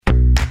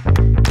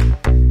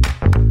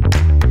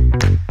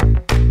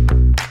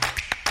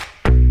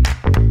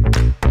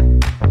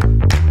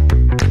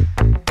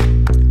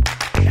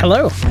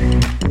Hello,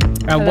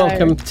 and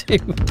welcome to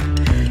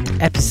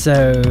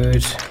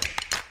episode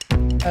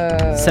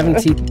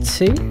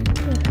 72.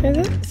 Is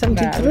it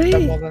 73? No,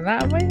 more than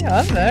that, have we?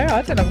 I don't know.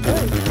 I don't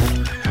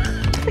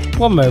know.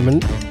 One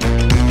moment.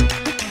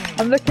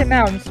 I'm looking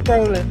now. I'm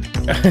scrolling.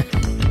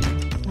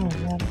 Oh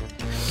man,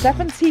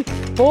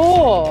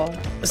 74.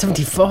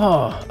 74.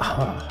 Oh,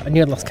 I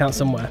knew I'd lost count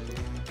somewhere.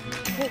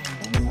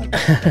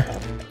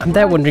 I'm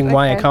there wondering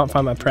why I can't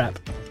find my prep.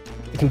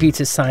 The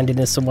computer's signed in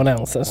as someone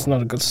else. That's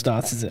not a good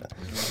start, is it?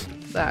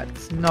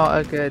 That's not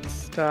a good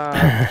start.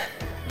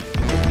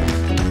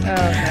 Oh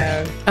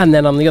no. And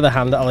then on the other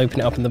hand, I'll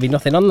open it up and there'll be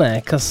nothing on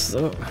there because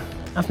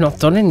I've not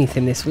done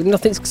anything this week.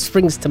 Nothing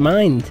springs to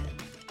mind.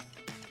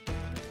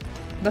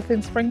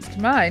 Nothing springs to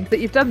mind that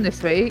you've done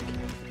this week.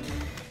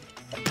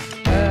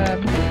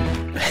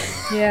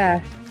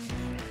 Yeah.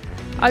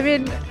 I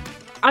mean,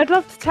 I'd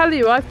love to tell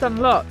you I've done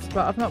lots,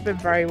 but I've not been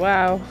very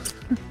well.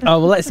 Oh,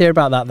 well, let's hear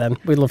about that then.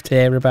 We'd love to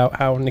hear about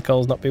how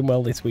Nicole's not been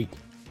well this week.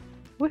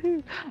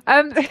 Woohoo.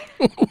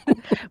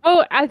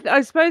 Well,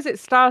 I suppose it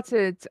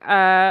started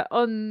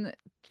on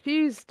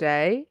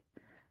Tuesday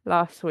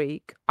last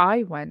week.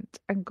 I went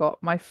and got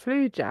my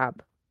flu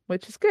jab,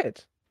 which is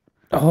good.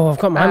 Oh, I've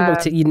got mine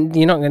booked.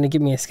 You're not going to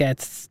give me a scared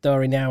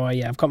story now, are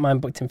you? I've got mine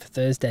booked in for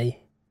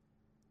Thursday.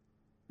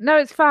 No,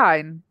 it's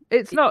fine.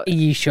 It's not. Are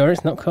you sure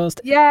it's not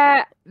caused?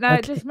 Yeah, no, Okay.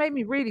 It just made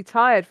me really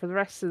tired for the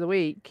rest of the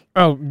week.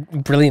 Oh,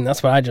 brilliant.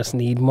 That's what I just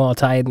need. More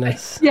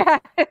tiredness. Yeah.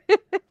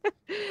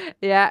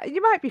 Yeah,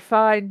 you might be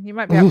fine. You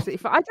might be absolutely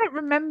fine. I don't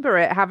remember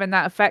it having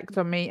that effect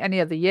on me any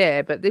other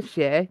year, but this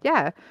year,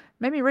 yeah,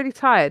 made me really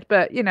tired.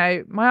 But, you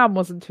know, my arm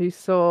wasn't too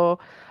sore.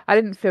 I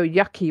didn't feel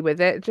yucky with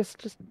it,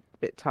 just a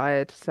bit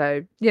tired.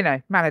 So, you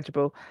know,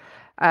 manageable.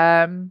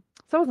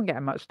 So I wasn't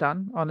getting much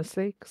done,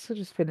 honestly, because I was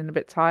just feeling a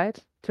bit tired.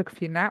 Took a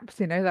few naps,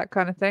 you know, that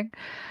kind of thing.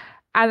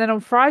 And then on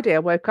Friday I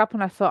woke up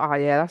and I thought, oh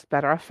yeah, that's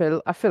better. I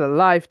feel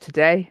alive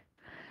today.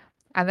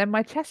 And then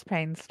my chest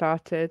pain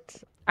started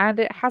and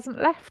it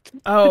hasn't left.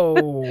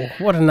 Oh,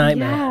 what a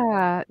nightmare.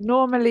 Yeah.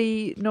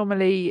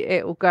 Normally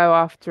it'll go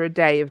after a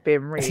day of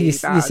being really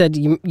bad. You said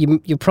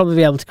you'll probably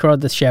be able to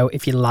record the show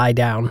if you lie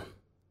down.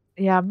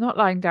 Yeah, I'm not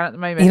lying down at the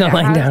moment. You're not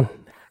lying down.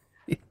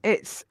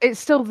 It's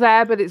still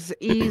there, but it's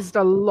eased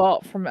a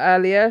lot from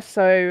earlier.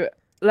 So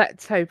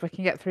let's hope I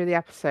can get through the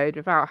episode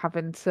without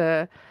having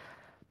to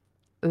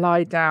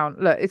lie down.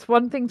 Look, it's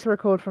one thing to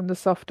record from the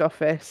soft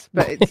office,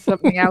 but it's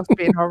something else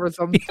being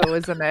horizontal,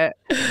 isn't it?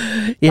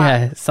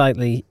 Yeah,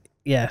 slightly.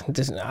 Yeah,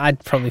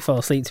 I'd probably fall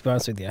asleep, to be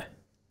honest with you.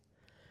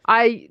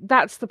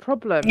 That's the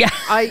problem. Yeah.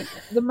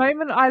 The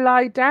moment I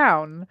lie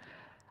down,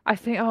 I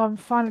think, oh, I'm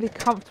finally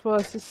comfortable.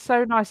 This is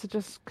so nice.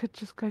 Could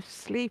just go to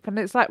sleep. And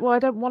it's like, well, I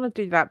don't want to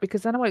do that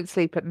because then I won't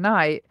sleep at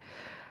night.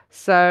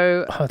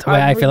 So the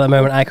way I feel at the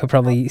moment, I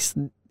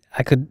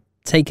could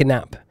take a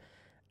nap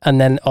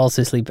and then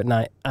also sleep at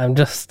night. I'm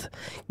just,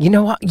 you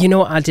know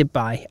what I did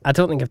buy? I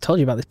don't think I've told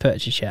you about this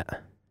purchase yet.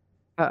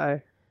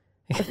 Uh-oh.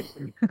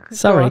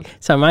 Sorry.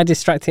 So am I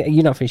distracting?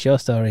 You not finished your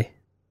story?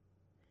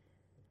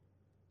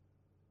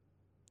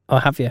 Or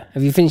have you?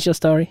 Have you finished your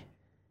story?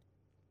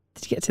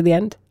 Did you get to the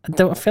end?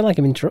 I feel like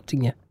I'm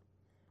interrupting you.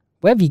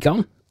 Where have you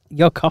gone?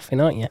 You're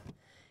coughing, aren't you?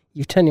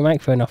 You've turned your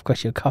microphone off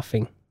because you're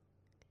coughing.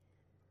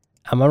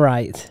 Am I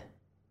right?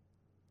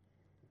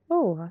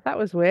 Oh, that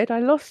was weird. I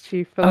lost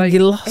you for you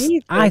lost.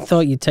 ages. I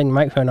thought you'd turn your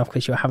microphone off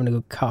because you were having a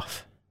good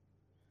cough.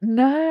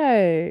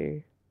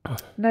 No,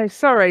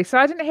 sorry. So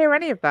I didn't hear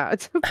any of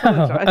that. I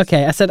apologise. Oh,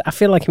 okay, I said I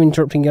feel like I'm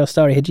interrupting your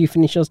story. Had you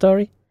finished your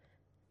story?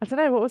 I don't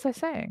know. What was I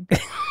saying?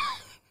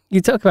 You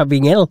talk about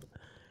being ill.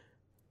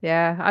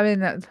 Yeah, I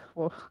mean,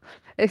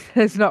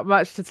 there's not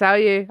much to tell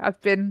you.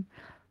 I've been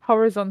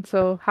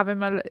horizontal, having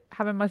my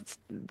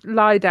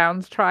lie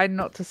downs, trying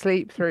not to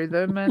sleep through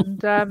them,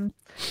 and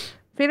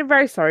feeling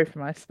very sorry for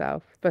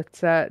myself. But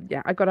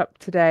yeah, I got up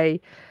today,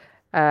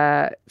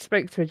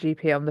 spoke to a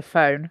GP on the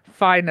phone,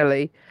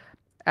 finally,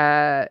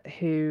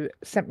 who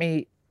sent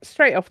me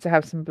straight off to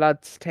have some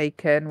bloods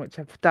taken, which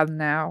I've done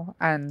now,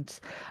 and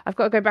I've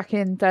got to go back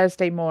in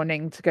Thursday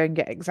morning to go and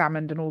get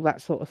examined and all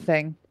that sort of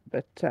thing.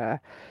 But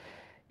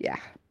yeah.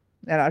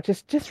 And I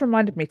just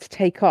reminded me to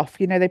take off.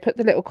 You know, they put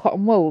the little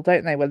cotton wool,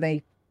 don't they? When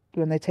they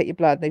take your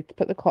blood, they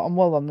put the cotton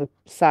wool on the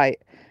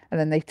site and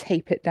then they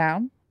tape it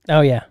down.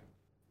 Oh yeah.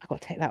 I've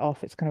got to take that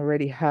off. It's going to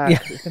really hurt. Yeah.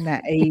 It's been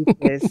there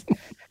ages.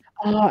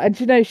 Oh, and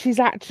you know, she's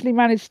actually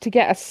managed to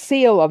get a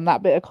seal on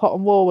that bit of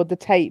cotton wool with the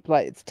tape.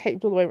 Like it's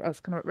taped all the way. I was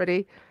kind of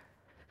ready.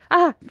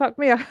 Ah, fuck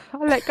me. I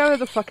let go of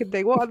the fucking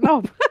thing. What a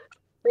knob.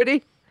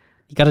 Ready?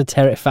 You got to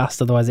tear it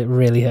fast, otherwise it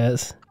really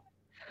hurts.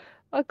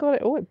 I got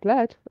it. Oh, it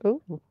bled. Oh.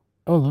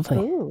 Oh, lovely.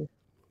 Oh,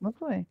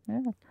 lovely.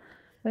 Yeah.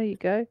 There you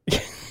go.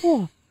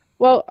 Oh.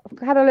 Well, I've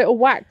had a little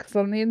wax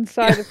on the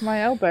inside of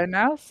my elbow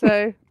now,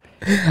 so...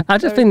 I've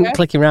just been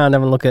clicking around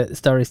having a look at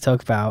stories to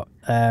talk about.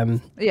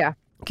 Yeah.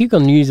 Google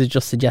News has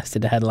just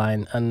suggested a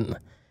headline, and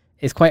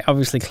it's quite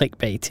obviously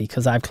clickbaity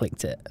because I've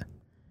clicked it.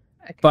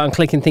 Okay. But I'm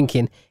clicking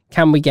thinking,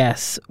 can we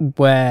guess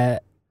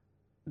where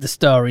the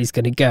story's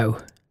going to go?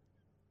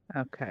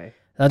 Okay.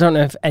 I don't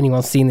know if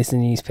anyone's seen this in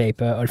the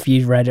newspaper or if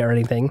you've read it or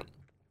anything.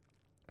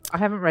 I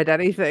haven't read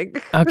anything.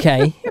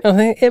 Okay. I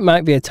think it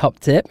might be a top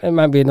tip. It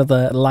might be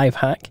another life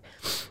hack.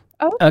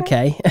 Oh,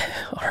 Okay.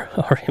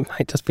 Or it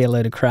might just be a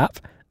load of crap.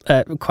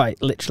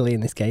 Quite literally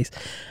in this case.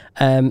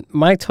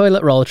 My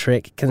toilet roll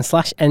trick can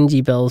slash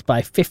energy bills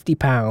by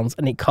 £50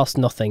 and it costs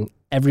nothing.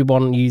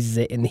 Everyone uses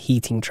it in the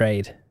heating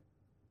trade.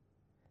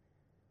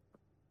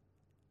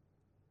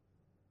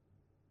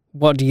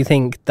 What do you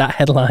think that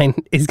headline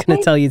is going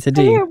to tell you to Say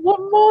do? it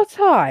one more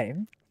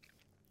time.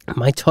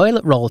 My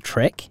toilet roll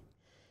trick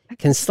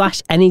can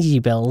slash energy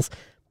bills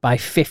by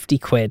 50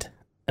 quid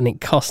and it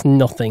costs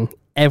nothing.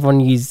 Everyone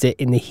uses it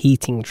in the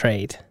heating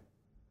trade.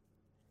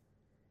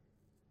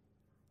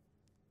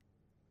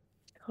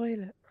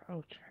 Toilet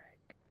roll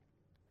trick.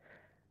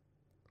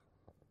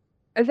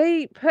 Are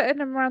they putting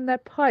them around their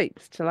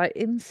pipes to like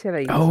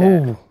insulate it?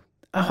 Oh,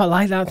 I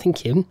like that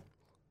thinking.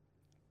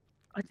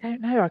 I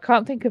don't know. I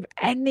can't think of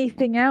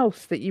anything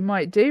else that you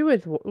might do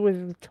with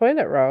the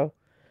toilet roll.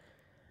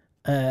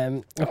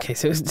 Okay,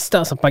 so it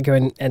starts off by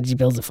going energy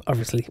bills have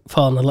obviously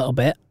fallen a little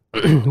bit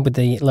with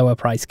the lower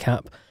price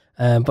cap,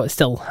 but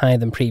still higher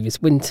than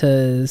previous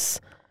winters.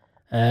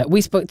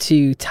 We spoke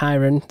to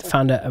Tyron, the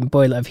founder and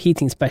boiler of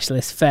heating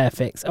specialist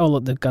Fairfix. Oh,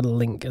 look, they've got a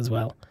link as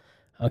well.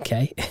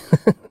 Okay.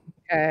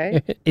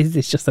 Okay. Is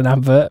this just an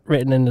advert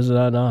written in as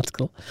an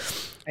article?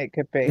 It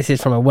could be. This is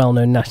from a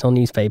well-known national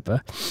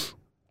newspaper.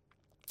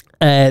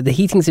 The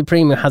Heating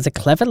Supremo has a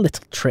clever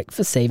little trick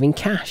for saving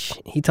cash.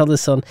 He told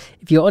his son,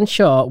 if you're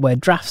unsure where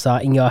drafts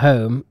are in your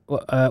home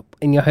are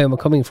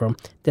coming from,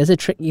 there's a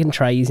trick you can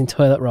try using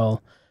toilet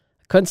roll.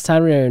 According to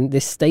Tyrone,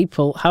 this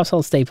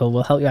household staple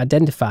will help you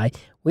identify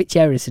which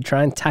areas to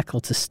try and tackle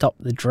to stop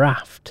the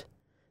draft.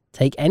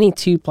 Take any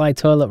 2-ply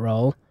toilet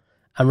roll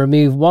and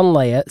remove one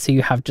layer so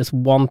you have just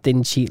one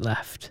thin sheet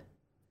left.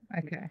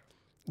 Okay.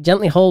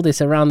 Gently hold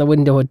this around the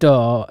window or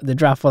door. The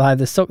draft will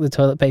either suck the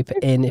toilet paper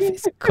in if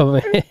it's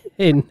coming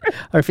in,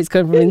 or if it's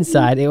coming from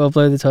inside, it will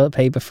blow the toilet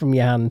paper from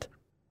your hand.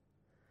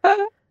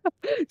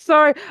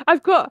 Sorry, I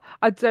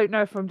don't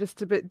know if I'm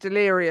just a bit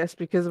delirious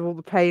because of all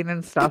the pain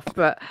and stuff,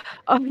 but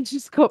I've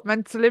just got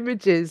mental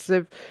images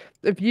of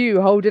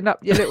you holding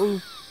up your little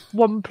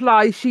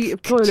 1-ply sheet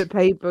of toilet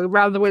paper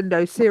around the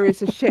window,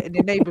 serious as shit, and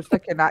your neighbour's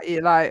looking at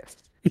you like,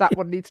 that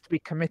one needs to be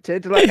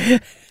committed.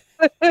 Like,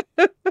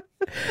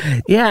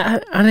 yeah,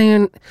 I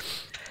mean,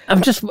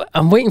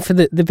 I'm waiting for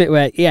the bit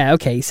where, yeah,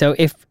 okay, so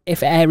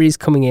if air is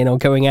coming in or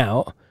going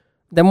out,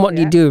 then what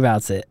do you do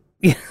about it?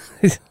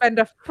 Spend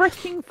a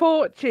freaking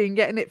fortune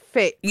getting it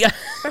fixed. Yeah.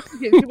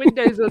 Especially if it's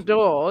windows or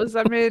doors.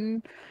 I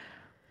mean,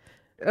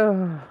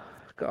 oh,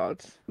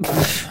 God.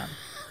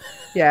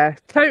 Yeah,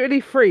 totally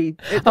free.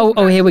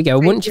 Oh, here we go.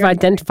 Once you've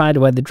identified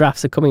where the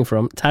drafts are coming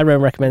from,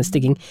 Tyrone recommends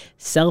sticking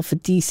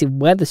self-adhesive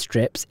weather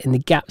strips in the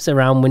gaps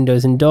around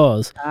windows and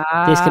doors.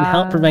 This can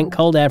help prevent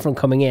cold air from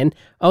coming in.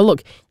 Oh,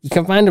 look, you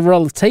can find a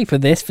roll of tape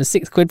of this for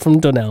 £6 from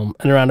Dunelm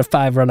and around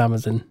 £5 on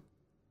Amazon.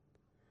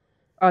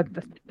 I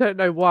don't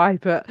know why,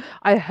 but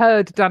I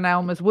heard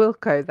Dunelm as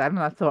Wilco then, and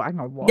I thought,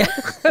 hang on, what?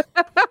 Are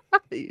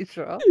you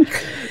sure?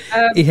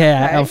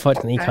 Yeah, okay,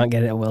 unfortunately, you can't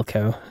get it at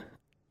Wilco.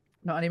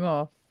 Not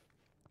anymore.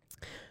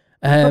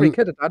 Probably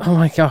could have done. Oh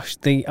my gosh,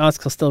 the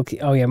article still.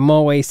 Oh yeah,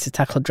 more ways to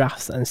tackle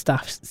drafts and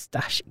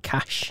stash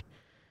cash.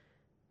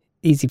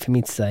 Easy for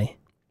me to say.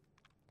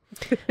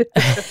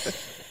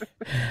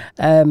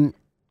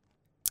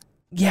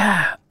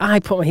 Yeah, I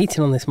put my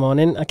heating on this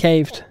morning. I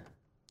caved.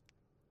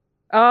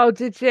 Oh,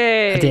 did you?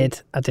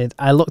 I did.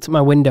 I looked at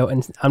my window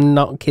and I'm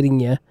not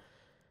kidding you.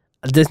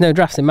 There's no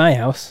drafts in my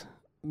house,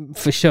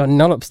 for sure.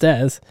 Not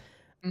upstairs.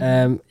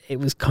 It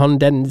was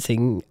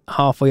condensing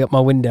halfway up my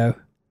window.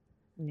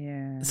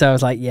 Yeah. So I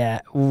was like,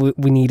 yeah,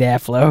 we need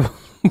airflow.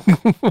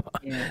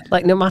 Yeah.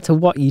 Like, no matter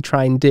what you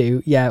try and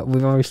do, yeah,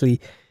 we've obviously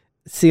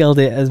sealed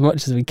it as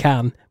much as we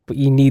can, but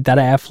you need that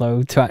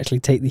airflow to actually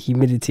take the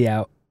humidity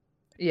out.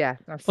 Yeah.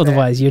 That's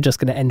Otherwise, you're just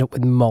going to end up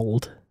with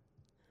mold.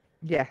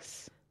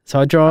 Yes. So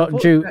I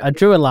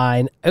drew a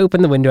line,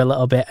 opened the window a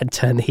little bit, and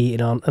turned the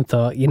heating on, and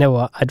thought, you know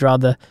what, I'd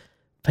rather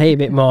pay a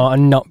bit more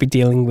and not be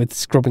dealing with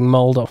scrubbing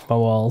mold off my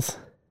walls.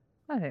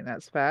 I think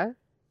that's fair.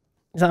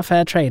 Is that a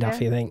fair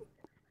trade-off? You think?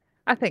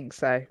 I think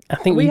so. I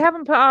think we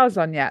haven't put ours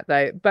on yet,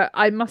 though. But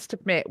I must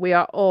admit, we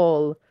are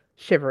all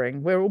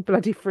shivering. We're all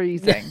bloody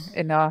freezing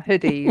in our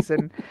hoodies,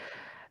 and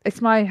it's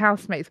my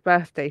housemate's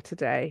birthday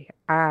today,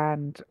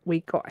 and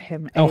we got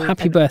him.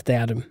 Happy birthday,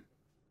 Adam!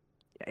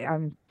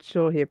 I'm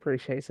sure he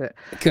appreciates it.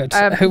 Good.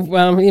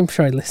 Well, I'm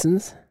sure he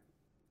listens.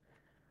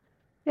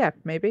 Yeah,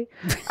 maybe.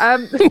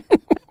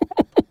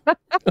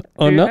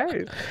 Or not.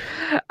 Knows?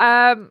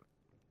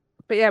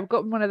 But yeah, we've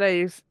got one of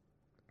those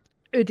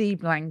hoodie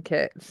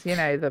blankets, you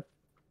know, the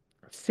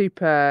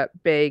super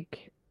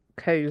big,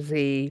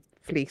 cozy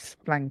fleece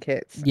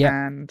blankets.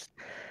 Yeah. And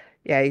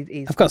yeah,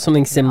 I've got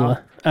something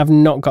similar. I've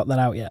not got that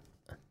out yet.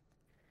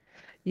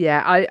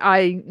 Yeah,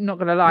 I'm not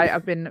gonna lie,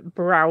 I've been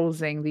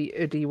browsing the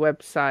hoodie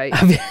website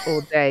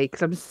all day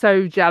because I'm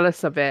so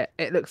jealous of it.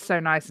 It looks so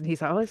nice, and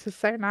he's like, "Oh, this is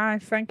so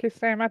nice. Thank you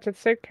so much. It's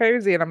so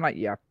cozy." And I'm like,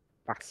 "Yeah,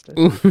 Bastard.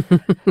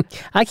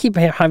 I keep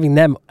having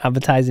them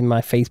advertising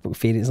my Facebook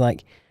feed. It's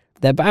like,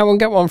 they're buy one,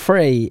 get one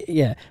free.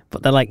 Yeah,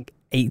 but they're like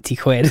 80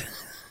 quid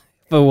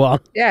for one.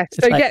 Yeah,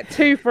 so you get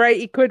 2 for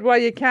 80 quid while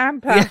you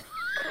can, pal.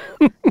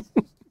 Yeah.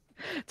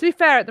 To be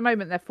fair, at the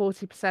moment, they're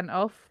 40%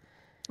 off.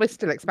 It's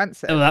still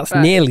expensive. Oh, that's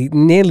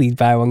nearly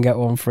buy one, get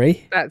one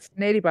free. That's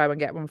nearly buy one,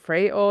 get one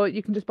free. Or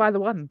you can just buy the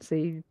one. So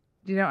you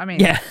know what I mean?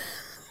 Yeah.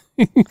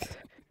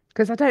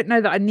 Because I don't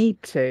know that I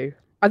need to.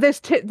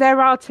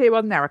 There are 2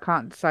 on there. I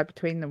can't decide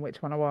between them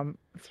which one I want.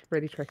 It's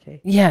really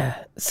tricky.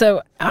 Yeah.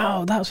 So,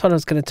 that's what I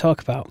was going to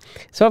talk about.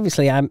 So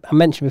obviously, I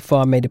mentioned before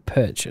I made a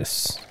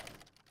purchase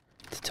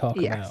to talk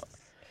about.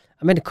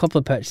 I made a couple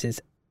of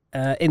purchases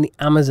in the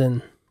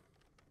Amazon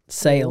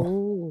sale.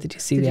 Ooh. Did you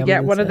see Did the you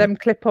Amazon get one sale? of them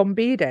clip-on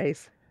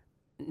B-days?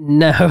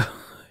 No.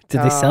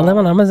 Did they sell them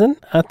on Amazon?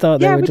 I thought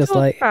they were just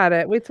like...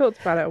 We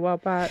talked about it a while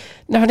back.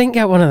 No, I didn't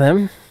get one of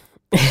them.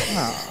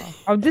 Oh,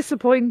 I'm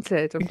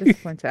disappointed.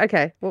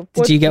 Okay. Well,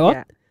 Did you get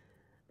one?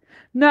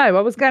 No,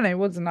 I was going to,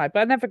 wasn't I?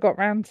 But I never got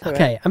round to it.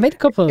 Okay, I made a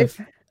couple of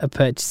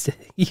purchases.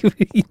 You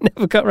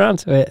never got round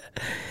to it.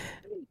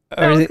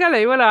 I was going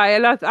to, wasn't I?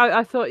 And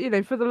I thought,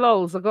 for the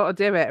lols, I've got to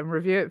do it and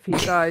review it for you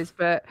guys.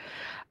 But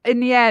in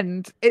the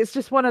end, it's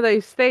just one of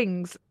those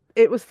things.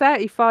 It was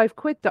 35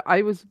 quid that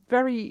I was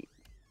very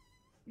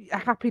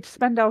happy to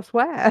spend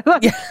elsewhere.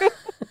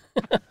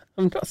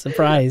 I'm not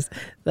surprised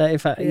that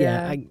if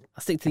I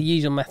stick to the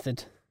usual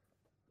method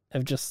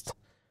of just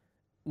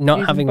not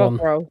using having one.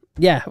 Roll.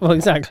 Yeah, well,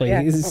 exactly.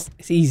 Yeah.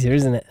 It's easier,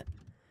 isn't it?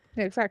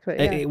 Yeah, exactly.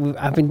 Yeah.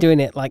 I've been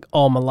doing it like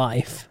all my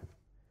life,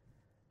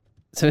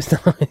 so it's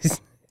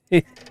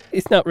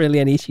not really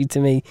an issue to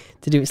me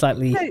to do it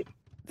slightly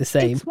the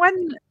same. It's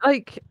when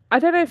I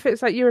don't know if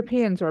it's like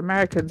Europeans or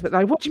Americans, but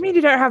like, what do you mean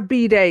you don't have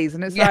B-days?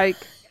 And it's like,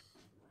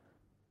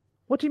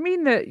 what do you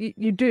mean that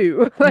you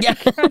do? Like,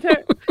 I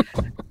don't.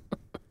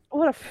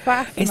 What a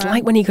faff, It's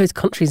like when you go to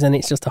countries and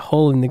it's just a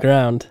hole in the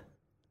ground.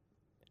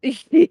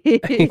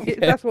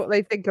 That's what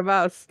they think of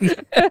us.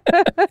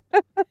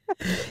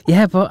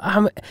 Yeah,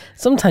 but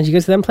sometimes you go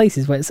to them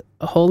places where it's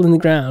a hole in the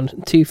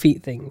ground, 2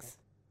 feet things.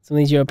 Some of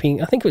these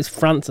European, I think it was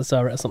France I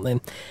saw it or something.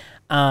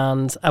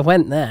 And I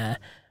went there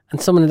and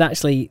someone had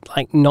actually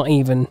like not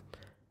even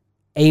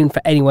aimed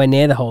for anywhere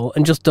near the hole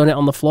and just done it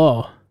on the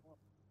floor.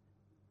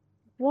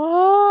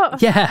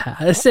 What?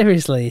 Yeah,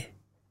 seriously.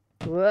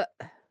 What?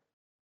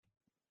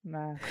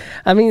 No.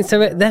 I mean,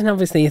 so then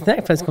obviously if the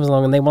next person comes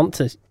along and they want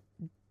to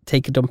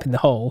take a dump in the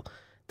hole,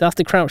 they'll have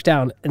to crouch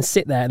down and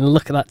sit there and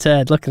look at that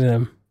turd looking at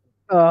them.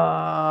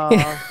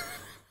 Oh.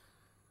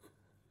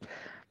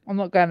 I'm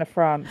not going to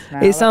France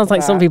now. It sounds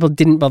like some people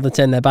didn't bother to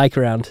turn their bike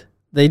around.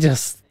 They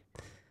just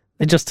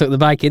took the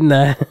bike in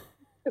there.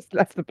 Just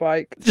left the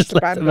bike. Just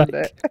abandoned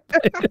it.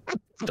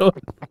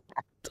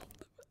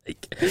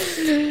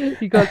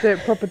 You got to do a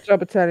proper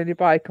job of turning your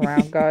bike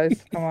around,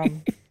 guys. Come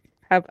on.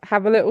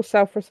 Have a little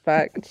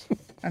self-respect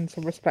and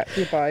some respect for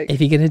your bike. If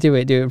you're going to do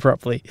it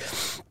properly.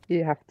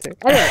 You have to.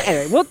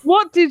 Anyway,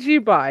 what did you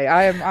buy?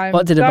 I'm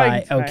what did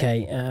I buy?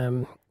 Okay.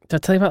 Do I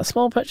tell you about the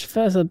small purchase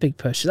first or the big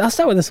purchase? I'll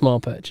start with the small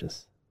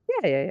purchase.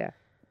 Yeah.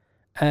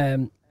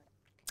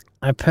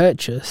 I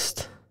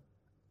purchased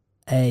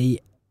a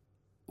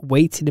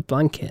weighted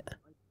blanket.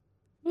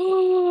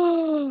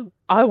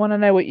 I want to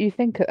know what you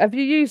think. Have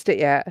you used it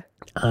yet?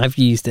 I've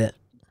used it.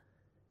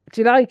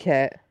 Do you like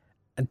it?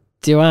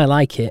 Do I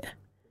like it?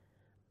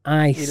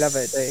 You love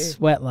it, do you?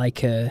 Sweat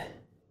like a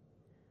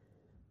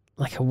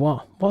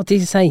what? What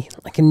did you say?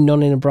 Like a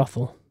nun in a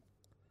brothel.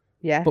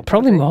 Yeah. But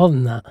probably more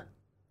than that.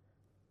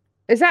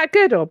 Is that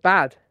good or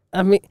bad?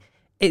 I mean,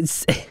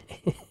 it's...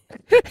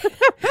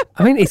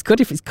 I mean, it's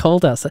good if it's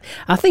cold outside.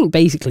 I think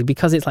basically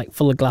because it's like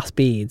full of glass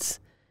beads,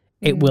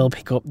 it will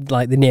pick up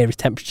like the nearest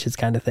temperatures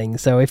kind of thing.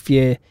 So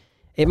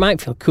it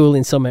might feel cool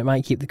in summer, it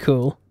might keep the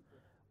cool.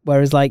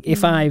 Whereas like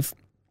if I've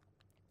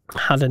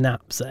had a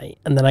nap, say,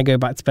 and then I go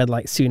back to bed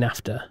like soon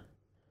after,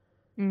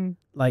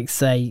 like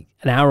say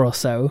an hour or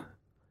so,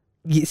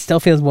 it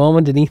still feels warm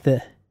underneath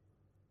it.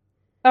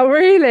 Oh,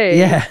 really?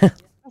 Yeah.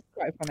 That's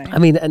quite funny. I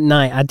mean, at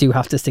night I do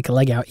have to stick a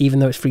leg out, even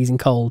though it's freezing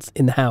cold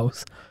in the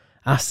house.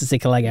 I have to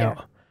stick a leg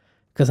out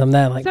because I'm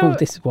there like, oh,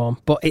 this is warm.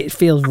 But it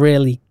feels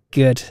really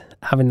good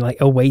having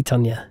like a weight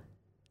on you.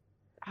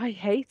 I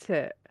hate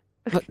it.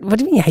 What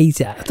do you mean you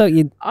hate it? I thought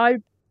you'd... I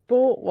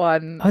bought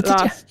one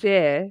last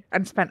year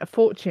and spent a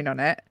fortune on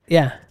it.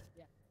 Yeah.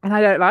 And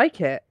I don't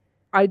like it.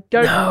 I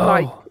don't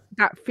like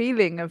that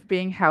feeling of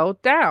being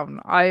held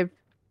down. I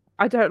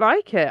don't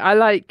like it. I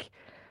like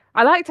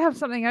to have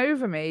something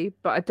over me,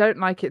 but I don't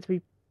like it to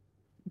be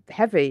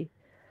heavy.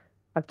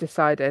 I've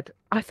decided.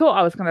 I thought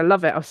I was going to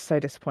love it. I was so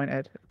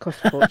disappointed. It cost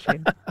a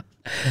fortune.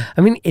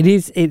 I mean,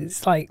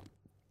 it's like,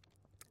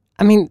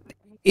 I mean,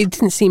 it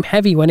didn't seem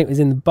heavy when it was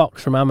in the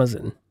box from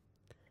Amazon.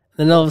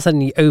 And then all of a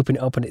sudden you open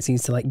it up and it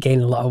seems to like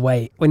gain a lot of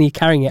weight. When you're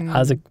carrying it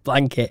as a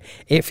blanket,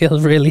 it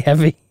feels really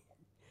heavy.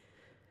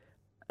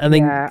 And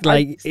then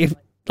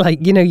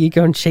Like, you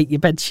go and shake your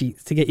bed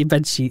sheets to get your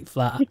bed sheet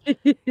flat.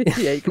 Yeah,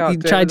 you can't.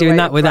 You try doing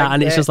that with that,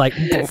 and it's just like,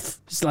 boof,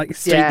 just like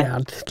straight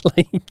down.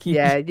 Like,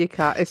 yeah, you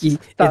can't. It's you,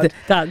 just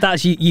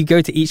that's you. You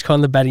go to each corner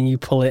of the bed and you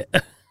pull it.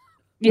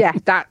 Yeah,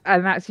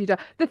 that's you.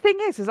 The thing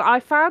is I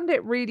found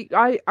it really.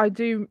 I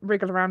do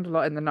wriggle around a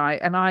lot in the night,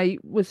 and I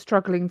was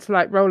struggling to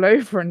like roll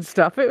over and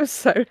stuff. It was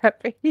so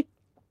heavy.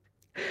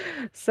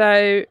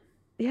 So,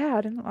 yeah,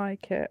 I didn't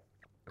like it.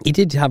 You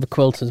did have a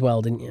quilt as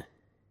well, didn't you?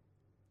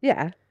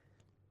 Yeah.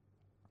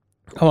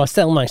 Oh, I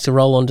still managed to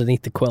roll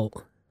underneath the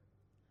quilt,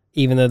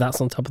 even though that's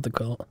on top of the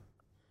quilt.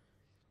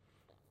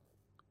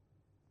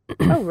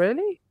 Oh,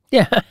 really?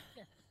 Yeah.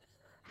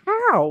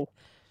 How?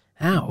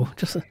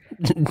 Just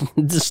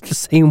the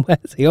same way.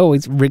 So you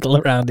always wriggle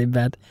around in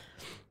bed.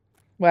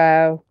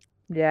 Well,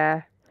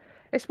 yeah.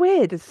 It's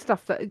weird. It's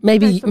stuff that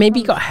Maybe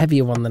you got a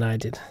heavier one than I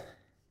did.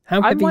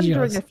 How heavy is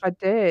yours?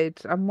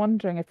 I'm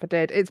wondering if I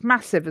did. It's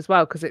massive as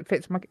well because it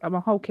fits my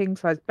whole king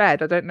size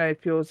bed. I don't know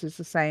if yours is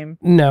the same.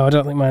 No, I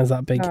don't think mine's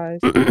that big.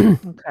 Size.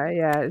 Okay,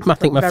 yeah. I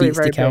think my feet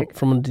stick out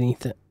from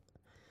underneath it.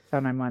 Oh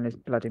no, mine is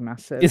bloody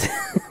massive.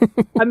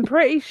 I'm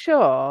pretty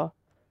sure,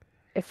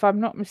 if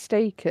I'm not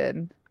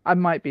mistaken, I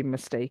might be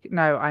mistaken.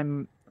 No,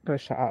 I'm gonna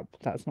shut up.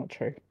 That's not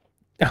true.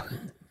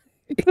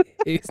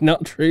 It's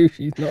not true.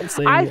 She's not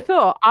saying I it.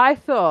 thought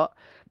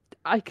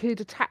I could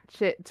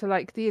attach it to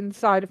like the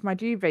inside of my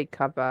duvet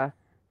cover,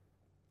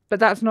 but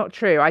that's not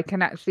true. I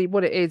can actually,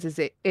 what it is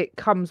it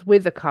comes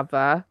with a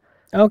cover.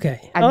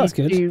 Okay, and that's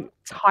good. You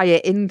tie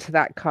it into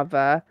that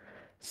cover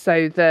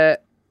so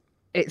that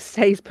it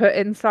stays put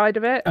inside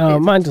of it. Oh,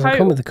 mine doesn't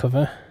come with a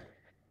cover.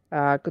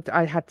 Good.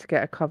 I had to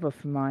get a cover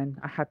for mine.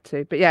 I had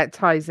to, but yeah, it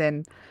ties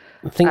in.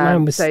 I think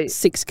mine was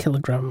 6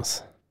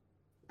 kilograms.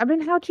 I mean,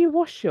 how do you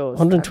wash yours?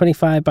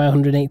 125 by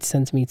 180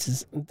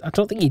 centimeters. I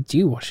don't think you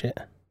do wash it.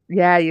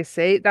 Yeah, you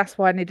see, that's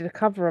why I needed a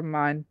cover on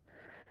mine.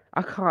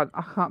 I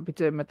can't be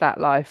doing with that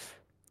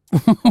life.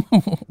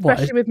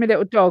 Especially with my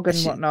little dog and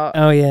whatnot.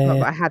 Oh yeah. Not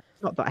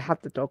that I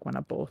had the dog when I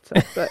bought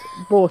it, but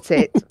bought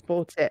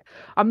it.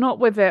 I'm not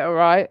with it, all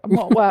right. I'm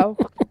not well.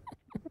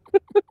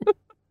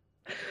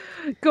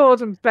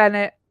 Gordon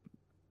Bennett.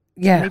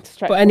 Yeah,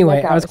 but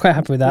anyway, I was quite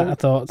happy with that. I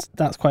thought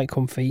that's quite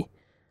comfy.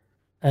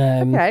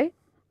 Okay.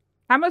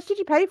 How much did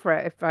you pay for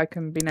it, if I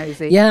can be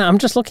nosy? Yeah, I'm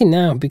just looking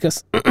now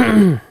because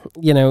you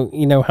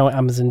know how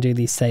Amazon do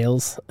these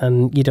sales,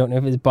 and you don't know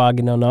if it's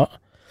bargain or not.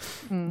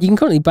 You can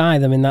currently buy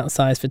them in that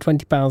size for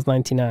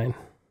 £20.99.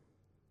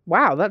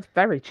 Wow, that's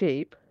very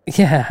cheap.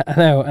 Yeah, I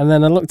know. And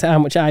then I looked at how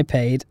much I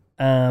paid,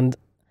 and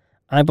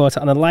I bought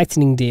it on a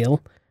lightning deal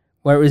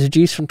where it was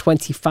reduced from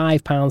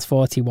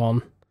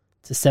 £25.41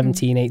 to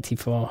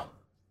 £17.84.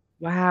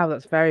 Wow,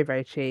 that's very,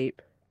 very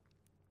cheap.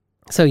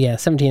 So yeah,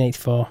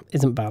 £17.84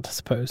 isn't bad, I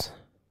suppose.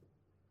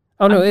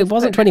 Oh no, it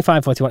wasn't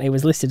 £25.41. It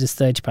was listed as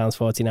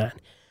 £30.49.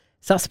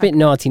 So that's a bit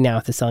naughty now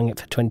if they're selling it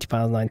for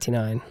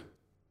 £20.99.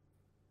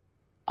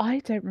 I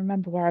don't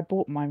remember where I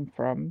bought mine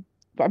from,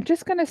 but I'm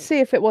just going to see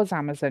if it was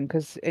Amazon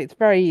because it's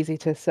very easy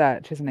to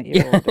search, isn't it?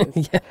 Your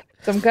orders. Yeah.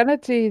 So I'm going to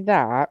do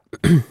that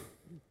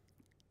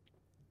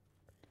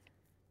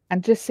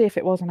and just see if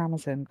it was on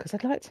Amazon because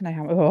I'd like to know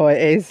how. Oh,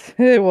 it is.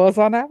 It was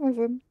on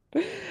Amazon.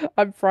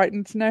 I'm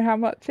frightened to know how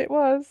much it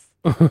was.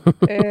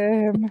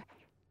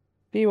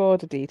 View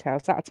order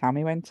details. That'll tell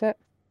me, won't it?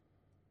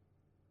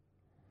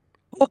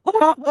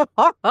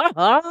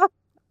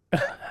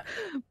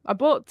 I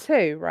bought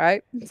 2,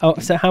 right? Oh,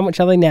 so how much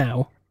are they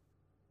now?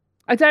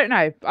 I don't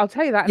know. I'll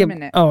tell you that in a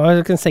minute. Oh, I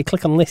was going to say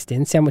click on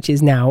listing, see how much it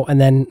is now, and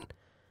then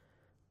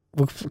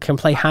we can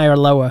play higher or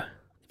lower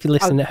if you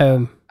listen at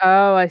home.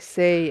 Oh, I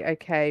see.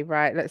 Okay,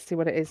 right. Let's see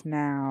what it is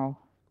now.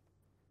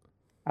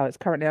 Oh, it's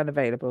currently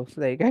unavailable. So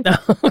there you go.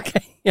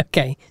 Okay.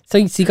 So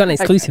you got an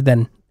exclusive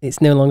then. It's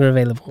no longer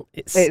available.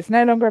 It's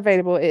no longer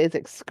available. It is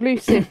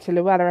exclusive to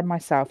Luella and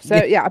myself.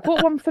 So yeah, I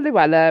bought one for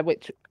Luella,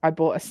 which I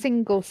bought a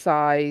single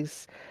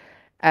size.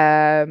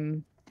 How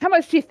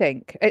much do you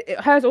think?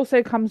 Hers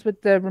also comes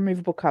with the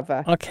removable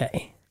cover.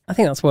 Okay. I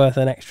think that's worth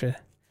an extra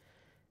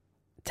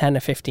 10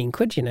 or 15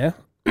 quid, you know.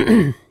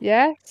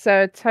 Yeah.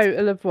 So a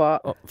total of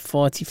what?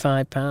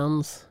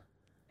 £45.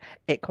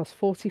 It cost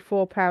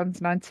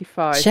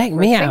 £44.95. Check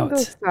me out.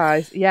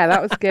 Size. Yeah,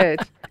 that was good.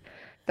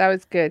 That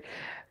was good.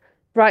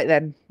 Right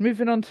then,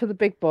 moving on to the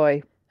big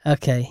boy.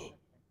 Okay.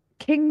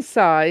 King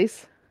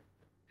size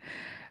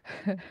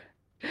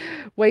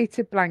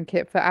weighted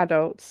blanket for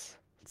adults.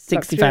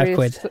 65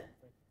 quid.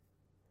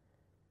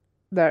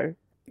 No.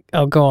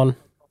 Oh, go on.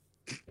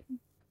 A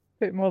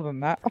bit more than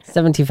that.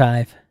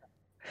 75. A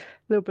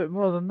little bit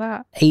more than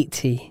that.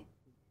 80. A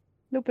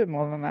little bit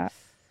more than that.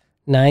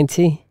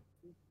 90.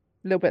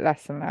 A little bit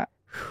less than that.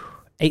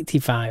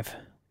 85.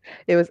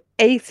 It was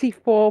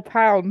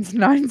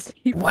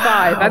 £84.95.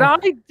 Wow. And I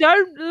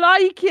don't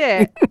like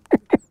it.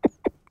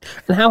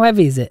 And how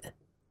heavy is it?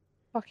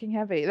 Fucking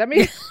heavy. Let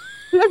me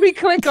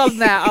click on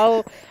that.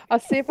 I'll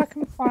see if I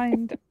can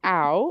find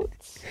out.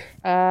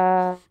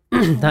 That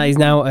is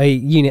now a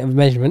unit of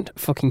measurement.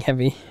 Fucking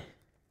heavy.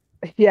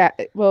 Yeah.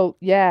 Well,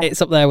 yeah.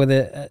 It's up there with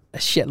a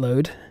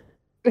shitload.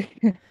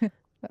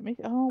 Let me.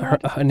 Oh,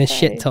 what does And it a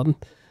shit say? ton.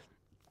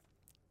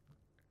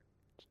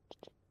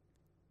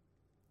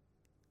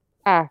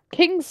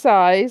 King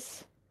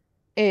size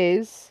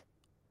is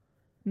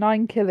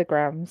 9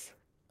 kilograms.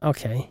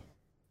 Okay.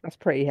 That's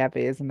pretty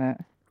heavy, isn't it?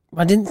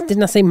 I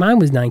didn't I say mine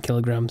was 9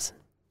 kilograms?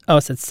 Oh, I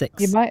said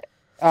You 6. might.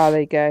 Oh,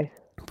 there you go.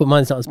 But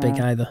mine's not as big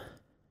Oh, either.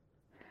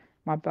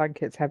 my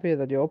blanket's heavier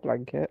than your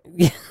blanket.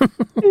 Yeah.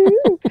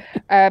 Ooh.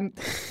 I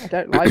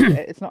don't like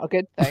it. It's not a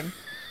good thing.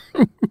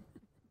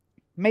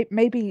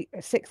 Maybe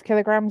 6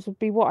 kilograms would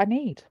be what I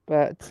need,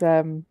 but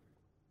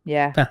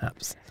yeah.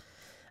 Perhaps.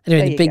 Anyway,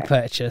 There the you big go.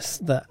 purchase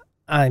that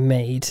I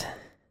made.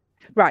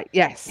 Right.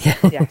 Yes. Yeah.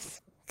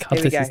 Yes. God,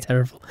 Here we this is go.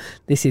 terrible.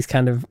 This is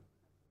kind of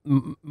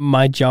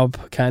my job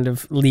kind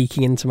of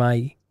leaking into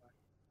my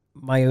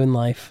own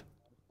life,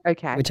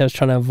 Okay. which I was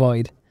trying to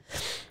avoid.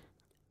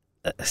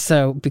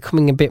 So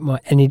becoming a bit more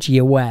energy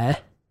aware,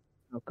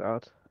 Oh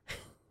God.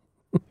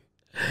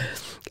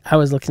 I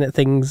was looking at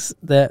things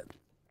that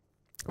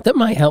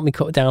might help me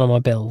cut down on my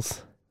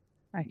bills.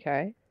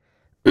 Okay.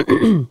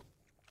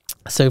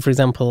 So, for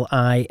example,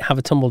 I have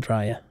a tumble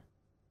dryer,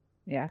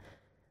 Yeah.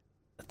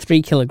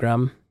 3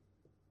 kilogram.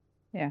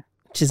 Yeah.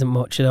 Which isn't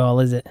much at all,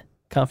 is it?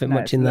 Can't fit No,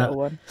 much it's in a that.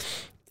 little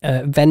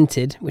one.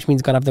 Vented, which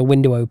means I've got to have the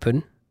window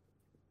open.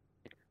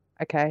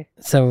 Okay.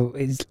 So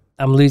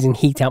I'm losing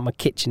heat out my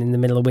kitchen in the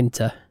middle of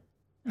winter,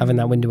 having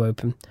that window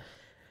open.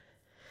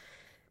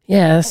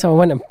 Yeah, so I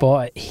went and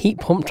bought a heat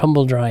pump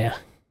tumble dryer.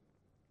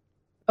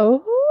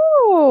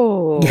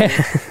 Oh.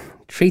 Yeah,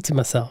 treated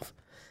myself.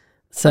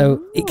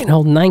 So it can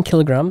hold 9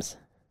 kilograms.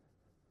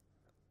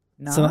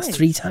 Nice. So that's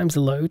 3 times the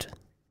load.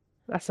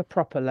 That's a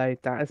proper load,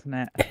 that, isn't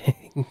it?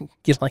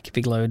 You like a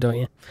big load, don't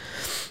you?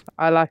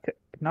 I like it.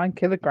 9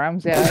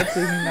 kilograms. Yeah, that's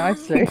doing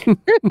nicely.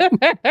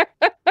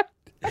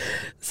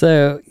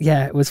 So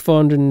yeah, it was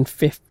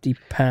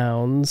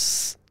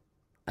 £450,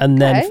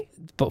 and then Okay.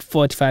 but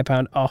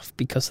 £45 off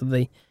because of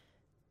the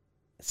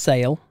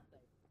sale.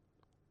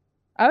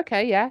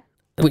 Okay. Yeah.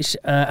 Which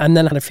and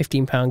then I had a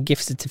 £15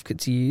 gift certificate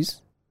to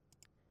use.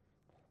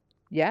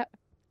 Yeah.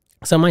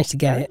 So I managed to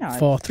get Very it nice.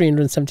 for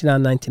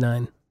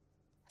 $379.99.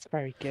 That's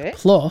very good.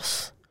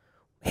 Plus,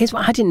 here's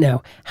what I didn't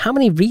know: how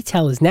many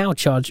retailers now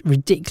charge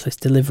ridiculous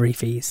delivery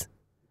fees?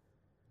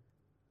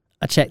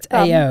 I checked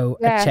AO,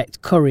 I yeah.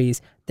 checked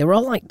Curry's. They were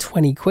all like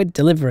 20 quid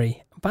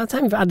delivery. By the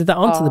time you've added that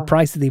onto the Oh.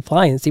 price of the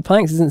appliance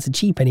isn't so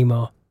cheap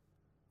anymore.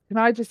 Can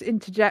I just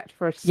interject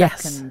for a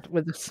Yes. second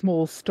with a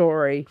small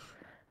story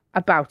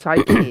about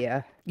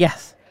IKEA?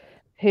 Yes.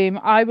 Whom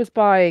I was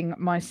buying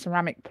my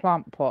ceramic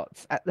plant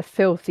pots at the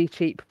filthy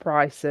cheap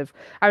price of,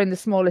 I mean, the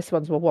smallest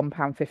ones were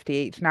 £1.50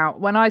 each. Now,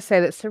 when I say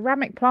that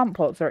ceramic plant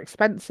pots are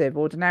expensive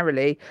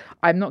ordinarily,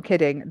 I'm not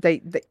kidding. They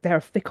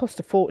cost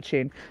a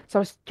fortune. So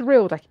I was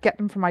thrilled I could get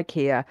them from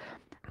IKEA,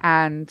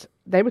 and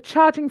they were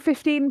charging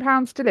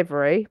 £15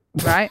 delivery.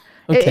 Right,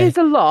 It Okay. is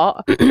a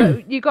lot,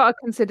 but you got to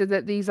consider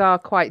that these are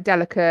quite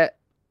delicate.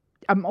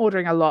 I'm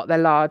ordering a lot. They're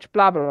large.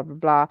 Blah blah blah blah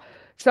blah.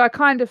 So I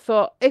kind of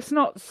thought it's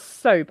not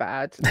so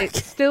bad.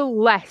 It's still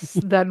less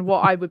than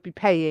what I would be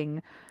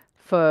paying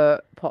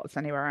for pots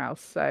anywhere else.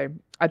 So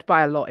I'd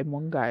buy a lot in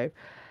one go.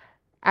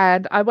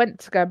 And I went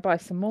to go and buy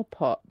some more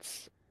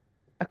pots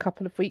a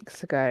couple of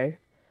weeks ago.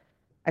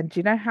 And do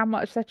you know how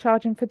much they're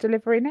charging for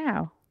delivery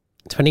now?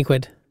 20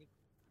 quid.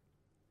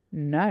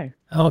 No.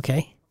 Oh,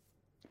 okay.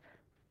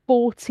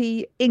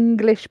 40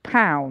 English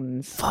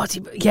pounds.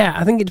 40. Yeah,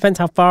 I think it depends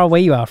how far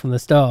away you are from the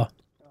store.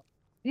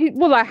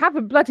 Well, I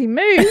haven't bloody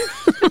moved.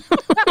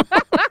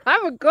 I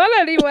haven't gone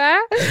anywhere.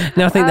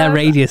 No, I think their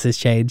radius has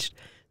changed.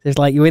 It's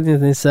like you're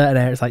within a certain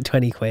area, it's like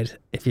 20 quid.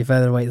 If you're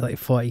further away, it's like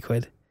 40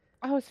 quid.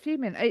 I was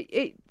fuming.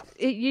 It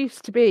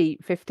used to be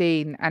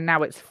 15 and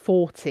now it's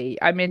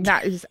 40. I mean,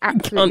 that is You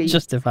absolutely... can't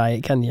justify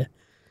it, can you?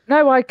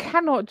 No, I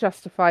cannot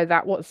justify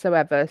that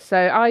whatsoever. So,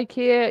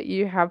 IKEA,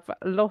 you have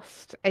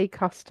lost a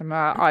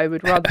customer. I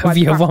would rather buy Of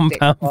your plastic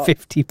pots.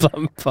 £1.50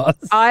 plant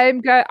pots.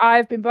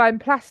 I've been buying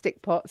plastic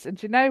pots, and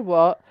do you know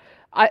what?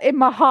 In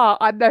my heart,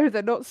 I know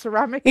they're not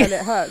ceramic, and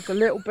it hurts a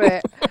little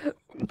bit.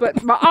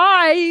 But my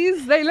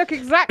eyes, they look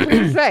exactly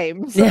the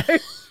same. So,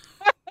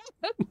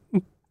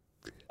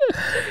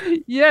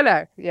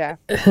 yeah. Yeah.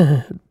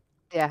 Anyway,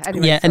 Yeah,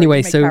 sorry, anyway,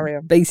 you may so carry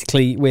on.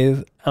 basically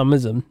with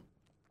Amazon,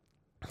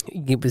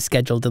 it was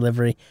scheduled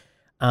delivery,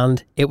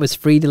 and it was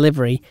free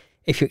delivery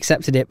if you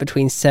accepted it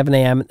between 7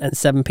 a.m. and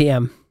 7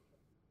 p.m.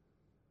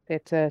 They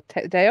had to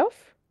take the day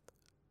off.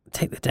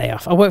 Take the day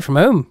off. I work from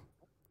home.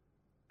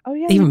 Oh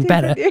yeah, Even you did,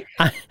 better. didn't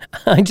you?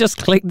 I just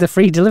clicked the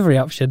free delivery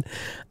option.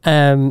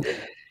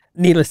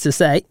 Needless to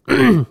say,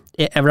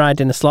 it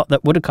arrived in a slot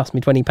that would have cost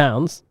me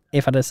 £20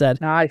 if I'd have said,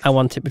 Nice. I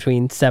want it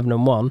between 7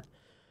 and 1.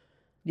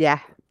 Yeah.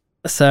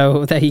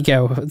 So there you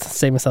go.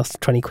 Save myself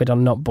 20 quid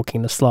on not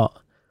booking the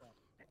slot.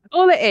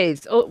 All it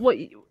is, what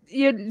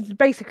you're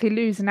basically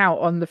losing out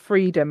on the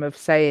freedom of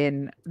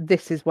saying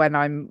this is when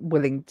I'm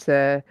willing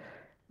to,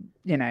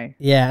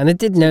 Yeah, and I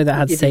did know that I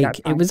had to give you that take,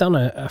 it time. was on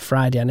a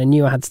Friday, and I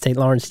knew I had to take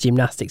Lauren's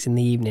gymnastics in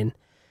the evening.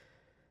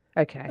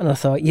 Okay. And I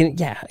thought,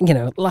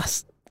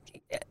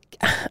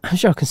 I'm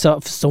sure I can sort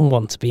of for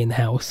someone to be in the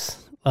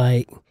house.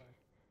 Like,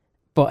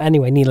 but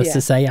anyway, needless to Yeah.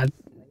 say,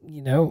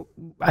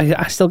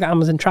 I still get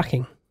Amazon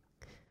tracking.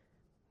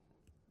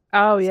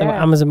 Oh, So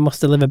yeah. Amazon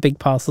must deliver big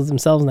parcels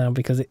themselves now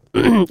because it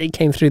it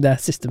came through their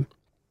system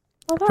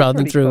Oh, that's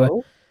rather than really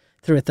cool.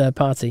 through a third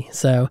party.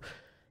 So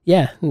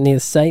yeah,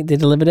 needless to say, they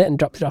delivered it and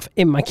dropped it off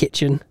in my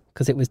kitchen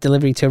because it was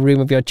delivery to a room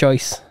of your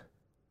choice.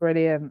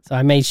 Brilliant. So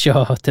I made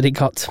sure that it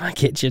got to my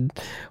kitchen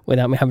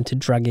without me having to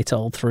drag it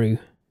all through.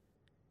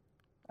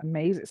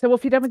 Amazing. So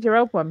what have you done with your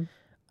old one?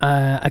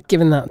 I've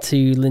given that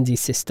to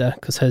Lindsay's sister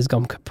because hers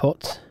gone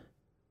kaput.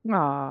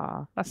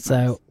 Ah, that's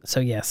nice.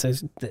 So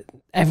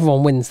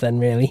everyone wins then,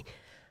 really.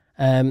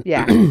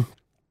 Yeah.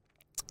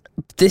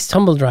 This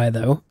tumble dryer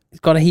though, it's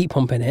got a heat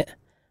pump in it,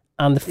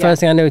 and the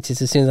first thing I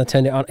noticed as soon as I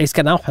turned it on, it's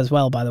got an app as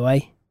well, by the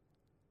way.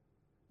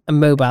 A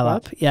mobile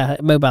app. Yeah,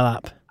 a mobile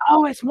app.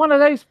 Oh, it's one of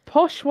those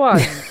posh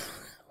ones.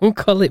 We'll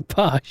call it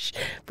posh,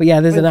 but yeah,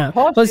 there's an app.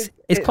 Posh, Well,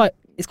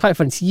 it's quite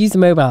funny to use the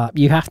mobile app.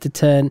 You have to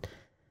turn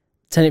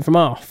it from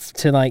off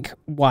to like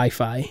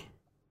Wi-Fi,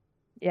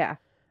 Yeah.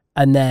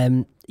 and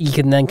then you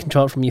can then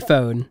control it from your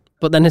phone.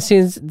 But then as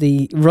soon as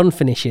the run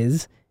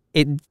finishes,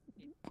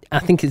 I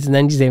think it's an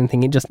energy saving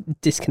thing. It just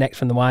disconnects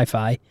from the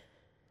Wi-Fi.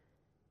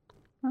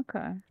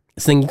 Okay.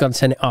 So then you've got to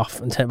turn it off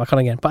and turn it back on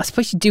again. But I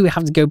suppose you do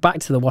have to go back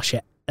to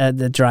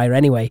the dryer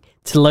anyway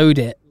to load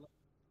it.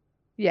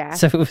 Yeah.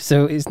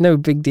 So it's no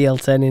big deal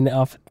turning it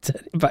off,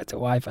 turn it back to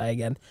Wi-Fi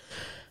again,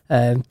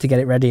 to get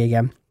it ready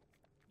again.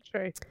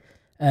 True.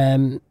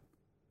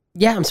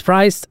 Yeah, I'm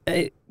surprised.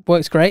 It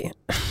works great.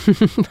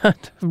 I've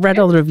read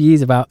all the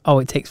reviews about,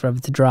 it takes forever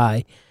to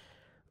dry.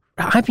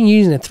 I've been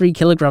using a 3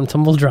 kilogram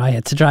tumble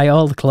dryer to dry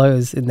all the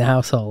clothes in the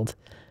household.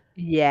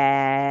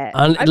 Yeah.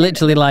 And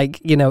literally,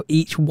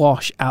 each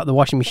wash out the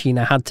washing machine,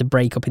 I had to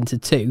break up into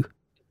 2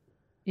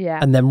 Yeah.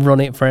 and then run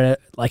it for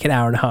an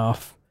hour and a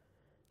half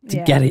to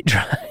get it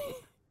dry.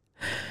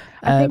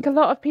 I think a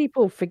lot of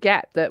people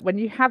forget that when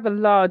you have a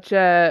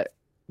larger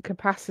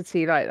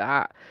capacity like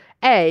that,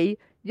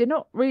 you're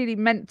not really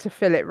meant to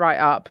fill it right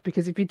up,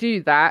 because if you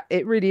do that,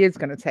 it really is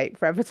going to take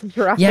forever to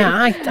dry. Yeah,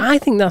 I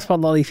think that's what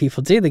a lot of these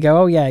people do. They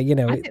go, I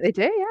think they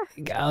do,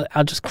 yeah.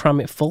 I'll just cram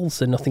it full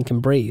so nothing can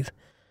breathe.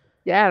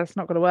 Yeah, that's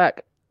not going to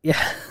work.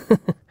 Yeah.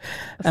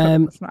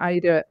 That's not how you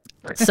do it.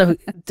 So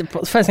the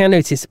first thing I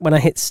noticed when I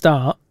hit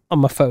start on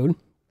my phone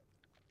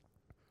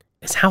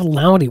is how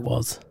loud it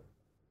was.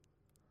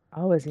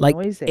 Oh, is it Like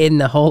noisy? in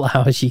the whole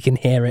house, you can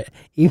hear it.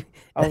 No.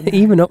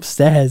 Even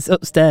upstairs.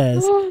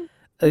 Really?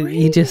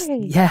 You just,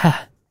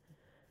 yeah.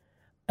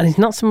 And it's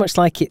not so much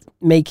like it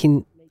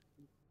making,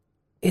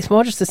 it's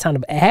more just the sound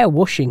of air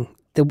whooshing,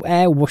 the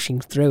air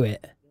whooshing through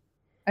it.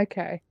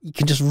 Okay. You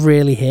can just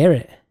really hear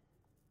it.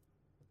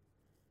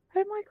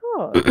 Oh my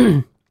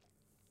God.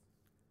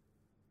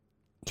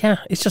 Yeah,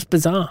 it's just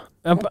bizarre.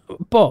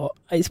 But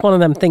it's one of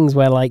them things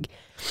where, like,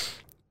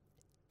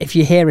 if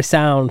you hear a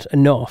sound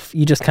enough,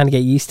 you just kind of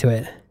get used to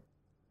it.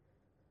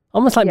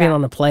 Almost like being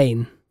on a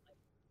plane.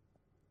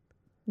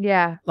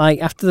 Yeah.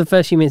 Like, after the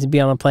first few minutes of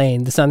being on a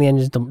plane, the sound of the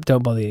engines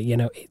don't bother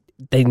you.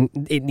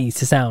 It needs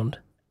to sound.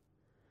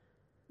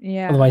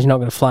 Yeah. Otherwise, you're not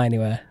going to fly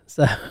anywhere.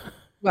 So,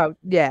 Well,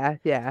 yeah.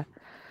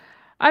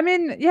 I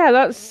mean, yeah,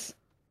 that's...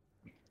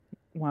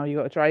 Well, you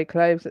got to dry your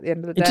clothes at the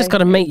end of the day. you just got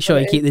to make sure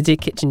you keep the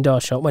kitchen door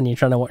shut when you're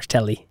trying to watch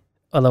telly.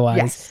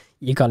 Otherwise,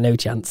 you got no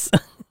chance.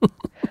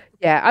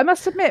 Yeah, I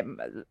must admit,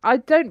 I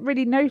don't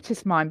really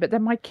notice mine, but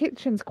then my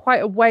kitchen's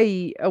quite a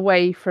way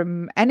away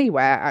from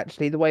anywhere,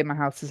 actually, the way my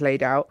house is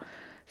laid out.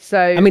 So,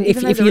 I mean,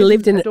 if you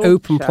lived in an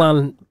open shut,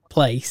 plan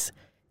place,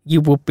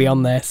 you would be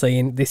on there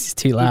saying, this is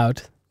too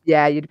loud.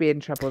 Yeah, you'd be in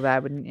trouble there,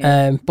 wouldn't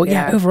you? But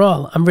yeah,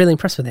 overall, I'm really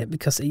impressed with it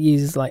because it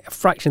uses like a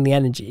fraction of the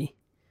energy.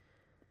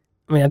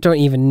 I mean, I don't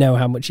even know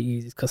how much it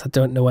uses because I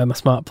don't know where my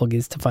smart plug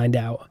is to find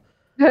out.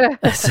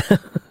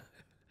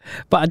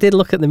 But I did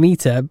look at the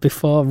meter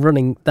before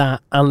running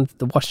that and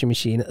the washing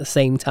machine at the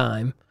same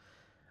time,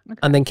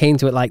 and then came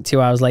to it like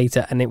 2 hours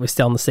later, and it was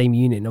still on the same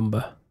unit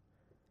number.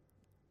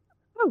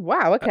 Oh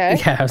wow! Okay.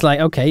 Yeah, I was like,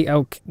 okay,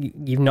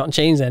 you've not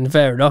changed then.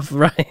 Fair enough,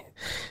 right?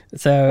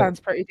 So Sounds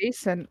pretty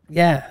decent.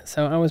 Yeah,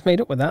 so I was made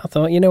up with that. I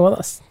thought, you know what,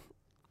 that's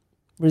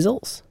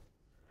results.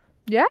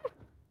 Yeah.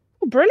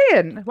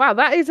 Brilliant. Wow,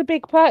 that is a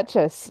big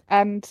purchase.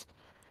 And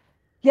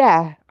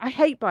yeah, I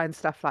hate buying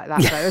stuff like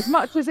that though. As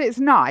much as it's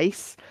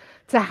nice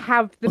to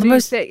have the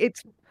music,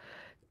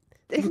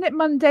 isn't it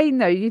mundane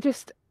though?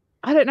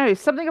 I don't know,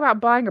 something about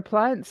buying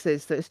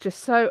appliances that's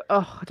just so,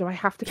 do I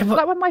have to get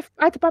like when I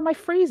had to buy my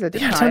freezer,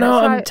 didn't I? I don't know,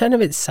 I'm kind of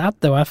a bit sad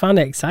though. I found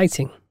it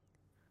exciting.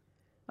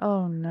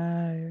 Oh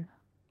no.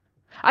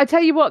 I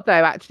tell you what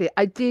though, actually,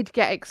 I did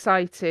get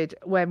excited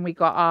when we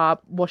got our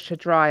washer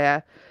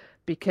dryer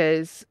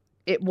because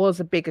it was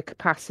a bigger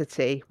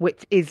capacity,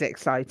 which is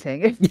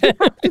exciting. If you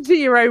have to do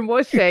your own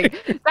washing,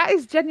 that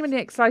is genuinely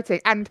exciting.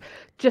 And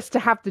just to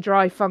have the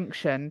dry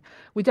function,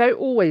 we don't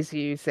always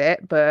use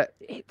it, but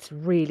it's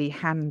really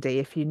handy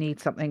if you need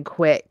something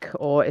quick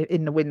or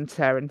in the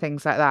winter and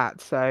things like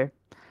that. So,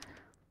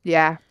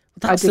 yeah.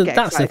 That's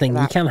the thing.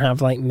 You can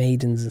have like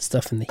maidens and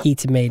stuff and the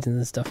heated maidens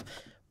and stuff,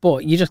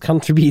 but you're just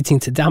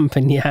contributing to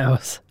dampen your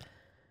house.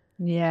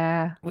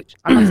 Yeah. Which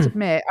I must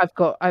admit,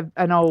 I've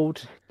an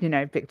old,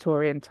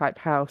 Victorian type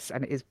house,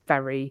 and it is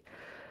very,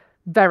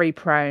 very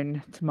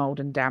prone to mold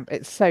and damp.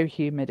 It's so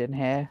humid in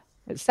here.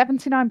 It's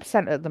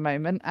 79% at the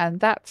moment, and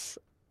that's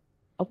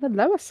on the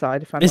lower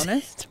side, if I'm is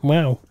honest. it?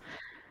 Wow.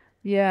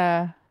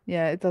 Yeah.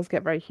 Yeah, it does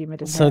get very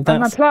humid in So here. And my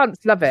that's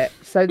plants love it.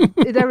 So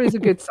there is a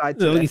good side at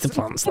to least the this.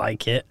 plants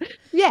like it.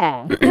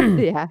 Yeah.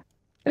 Yeah.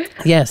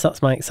 Yes,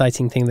 that's my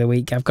exciting thing of the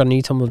week. I've got a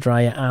new tumble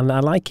dryer and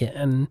I like it.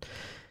 And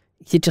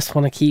you just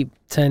want to keep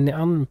turning it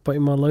on and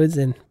putting more loads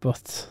in,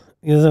 but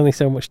there's only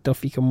so much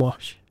stuff you can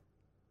wash.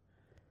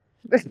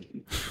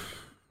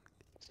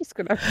 Just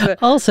gonna have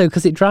to. Also,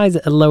 because it dries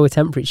at a lower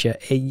temperature,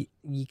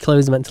 your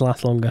clothes are meant to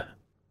last longer.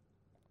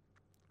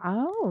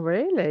 Oh,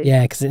 really?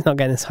 Yeah, because it's not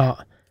getting as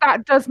hot.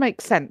 That does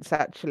make sense,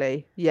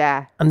 actually.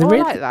 Yeah. And the I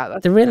really, like that.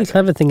 That's the really good.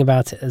 clever thing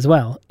about it as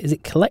well is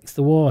it collects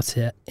the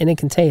water in a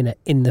container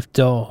in the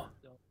door.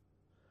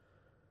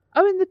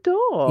 Oh, in the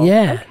door.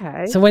 Yeah.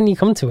 Okay. So when you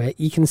come to it,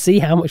 you can see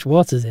how much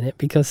water's in it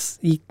because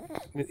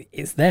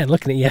it's there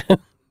looking at you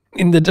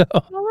in the door.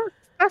 Well,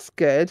 that's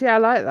good. Yeah, I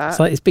like that. It's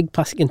like this big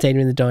plastic container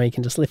in the door. You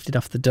can just lift it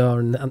off the door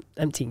and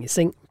empty it in your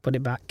sink, put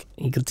it back,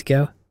 and you're good to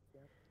go.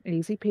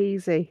 Easy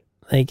peasy.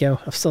 There you go.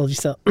 I've sold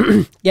yourself.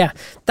 Yeah,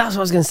 that's what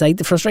I was going to say.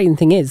 The frustrating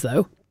thing is,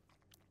 though,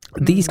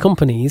 these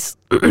companies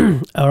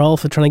are all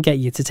for trying to get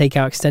you to take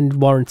out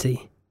extended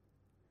warranty.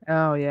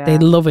 Oh, yeah. They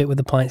love it with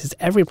appliances.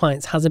 Every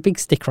appliance has a big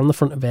sticker on the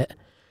front of it.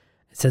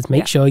 It says,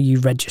 make sure you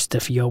register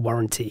for your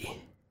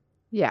warranty.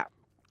 Yeah.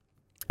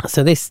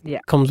 So this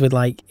comes with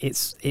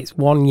it's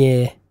 1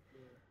 year,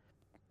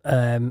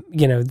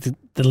 the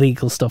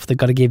legal stuff they've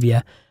got to give you,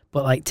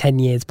 but 10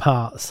 years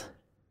parts.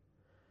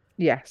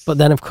 Yes. But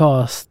then, of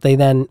course,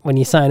 when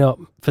you sign up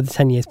for the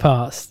 10 years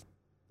parts,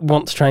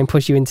 want to try and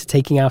push you into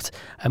taking out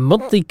a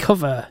monthly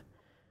cover.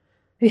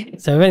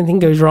 So if anything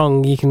goes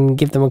wrong, you can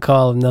give them a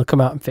call and they'll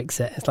come out and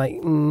fix it. It's like,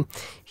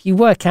 if you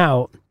work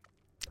out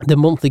the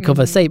monthly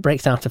cover, say it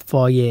breaks down to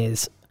 4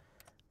 years,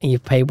 and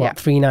you've paid,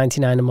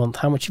 $3.99 a month.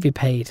 How much have you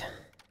paid?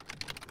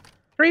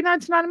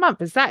 $3.99 a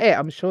month. Is that it?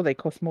 I'm sure they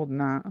cost more than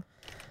that.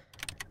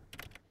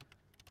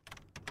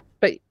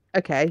 But,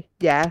 okay,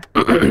 yeah.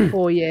 Over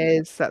 4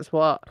 years, that's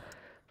what?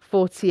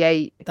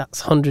 48.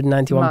 That's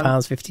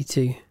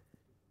 £191.52.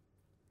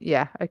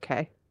 Yeah,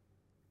 okay.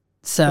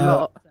 So, a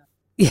lot.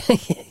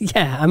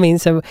 Yeah, I mean,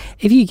 so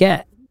if you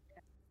get,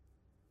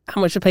 how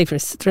much to pay for it?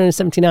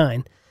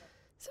 $379.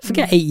 So if I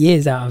get 8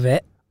 years out of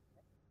it,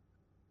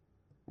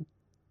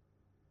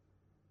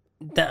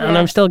 and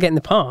I'm still getting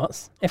the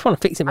parts. If I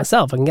want to fix it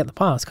myself, I can get the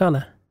parts, can't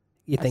I?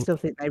 I still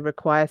think they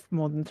require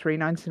more than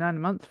 $3.99 a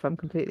month, if I'm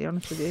completely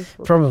honest with you.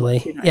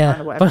 Probably,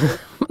 yeah.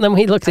 But then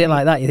when you look at it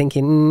like that, you're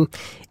thinking,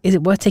 is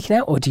it worth taking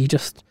out, or do you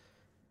just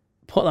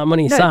put that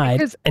money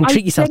aside and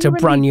treat yourself to a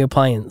brand new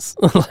appliance?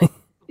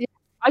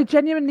 I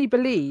genuinely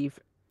believe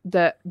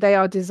that they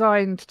are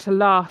designed to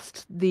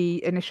last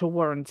the initial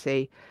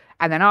warranty,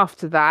 and then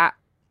after that,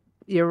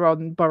 you're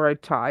on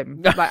borrowed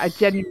time. I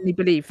genuinely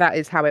believe that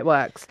is how it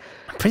works.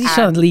 I'm pretty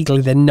sure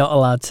legally they're not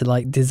allowed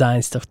to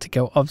design stuff to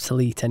go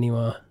obsolete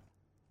anymore.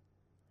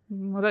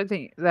 I don't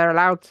think they're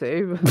allowed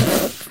to.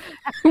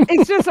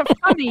 It's just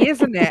funny,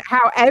 isn't it?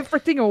 How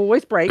everything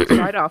always breaks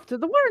right after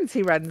the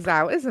warranty runs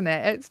out, isn't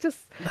it? It's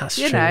just, That's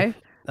you true. know.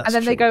 And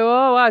then they go,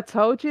 "Oh, I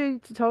told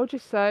you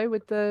so,"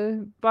 with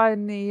the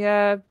buying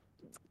the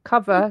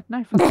cover.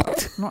 No,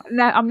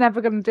 no, I'm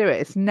never going to do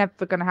it. It's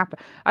never going to happen.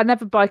 I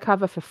never buy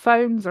cover for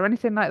phones or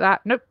anything like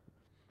that. Nope.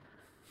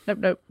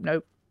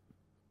 No.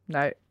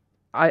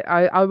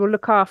 I will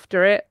look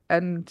after it,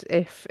 and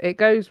if it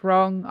goes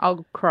wrong,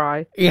 I'll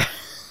cry. Yeah.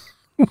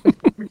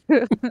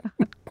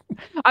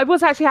 I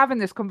was actually having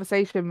this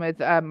conversation with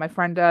my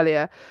friend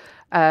earlier.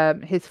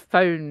 His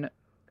phone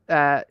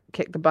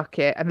kicked the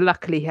bucket, and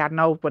luckily he had an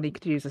old one he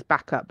could use as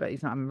backup, but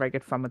he's not having very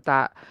good fun with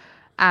that.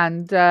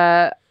 And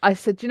I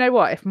said, you know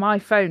what? If my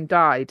phone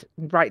died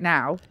right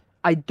now,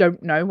 I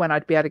don't know when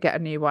I'd be able to get a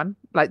new one.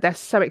 They're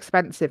so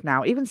expensive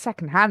now. Even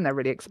secondhand, they're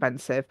really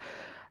expensive.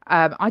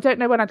 I don't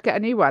know when I'd get a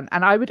new one,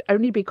 and I would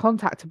only be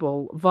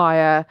contactable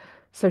via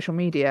social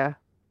media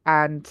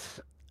and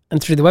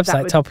through the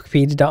website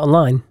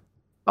topicopedia.online.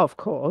 Of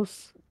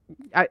course.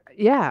 I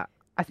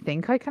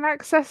think I can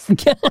access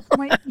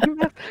my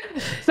email.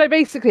 So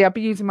basically, I'd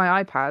be using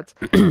my iPad,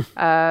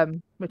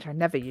 which I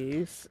never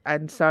use,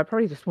 and so I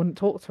probably just wouldn't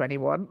talk to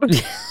anyone.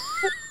 I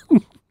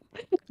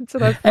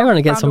want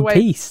to get some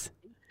peace.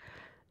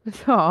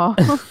 Oh.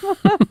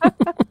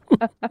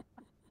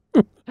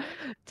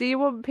 Do you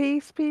want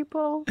peace,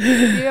 people? Do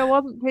you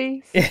want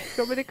peace? Do you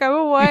want me to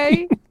go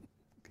away?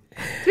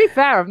 To be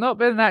fair, I've not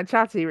been that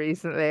chatty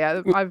recently.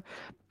 I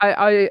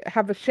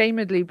have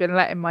ashamedly been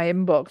letting my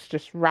inbox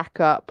just rack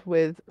up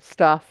with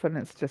stuff, and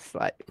it's just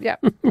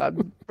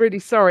I'm really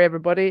sorry,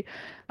 everybody.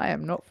 I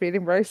am not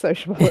feeling very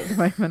sociable at the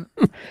moment.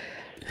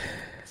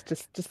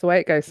 It's just the way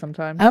it goes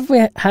sometimes. Have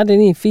we had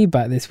any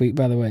feedback this week,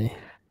 by the way?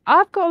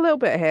 I've got a little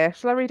bit here.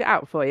 Shall I read it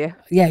out for you?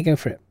 Yeah, go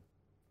for it.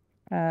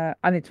 I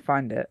need to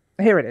find it.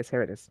 Here it is.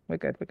 We're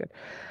good.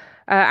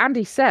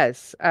 Andy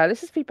says,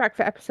 this is feedback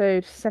for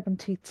episode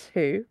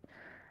 72.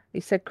 He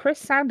said Chris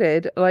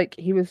sounded like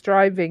he was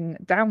driving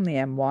down the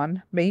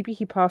M1. Maybe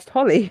he passed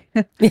Holly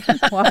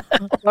while,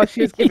 while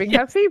she was giving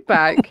her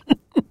feedback.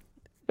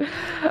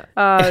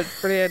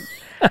 It's brilliant.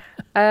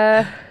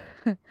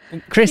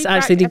 Chris Feedback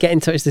actually did get in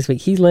touch this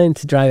week. He's learned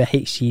to drive a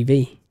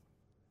HGV.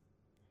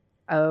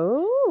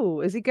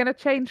 Oh, is he going to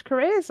change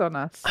careers on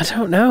us? I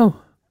don't know.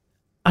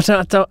 I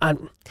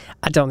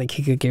don't think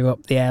he could give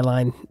up the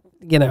airline.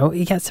 You know,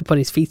 he gets to put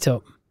his feet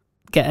up.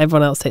 Get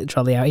everyone else take the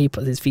trolley out. He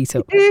puts his feet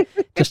up,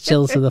 just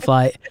chills for the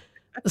flight.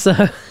 So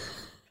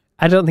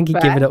I don't think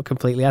he'd give it up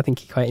completely. I think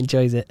he quite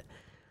enjoys it.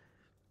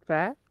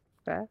 Fair.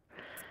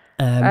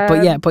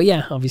 But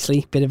yeah,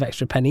 obviously, bit of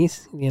extra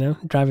pennies. You know,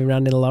 driving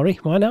around in a lorry.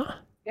 Why not?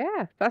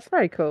 Yeah, that's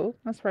very cool.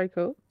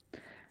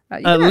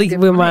 At least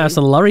we might have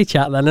some lorry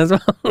chat then as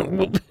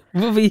well.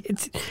 We'll be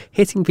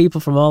hitting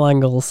people from all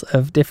angles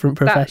of different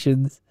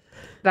professions.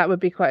 That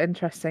would be quite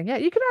interesting. Yeah,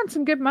 you can earn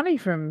some good money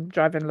from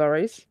driving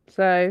lorries.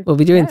 So we'll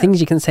be doing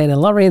things you can say in a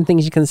lorry and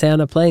things you can say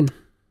on a plane.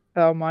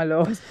 Oh my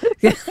lord.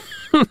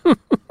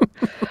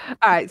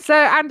 All right, so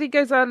Andy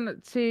goes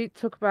on to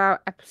talk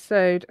about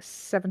episode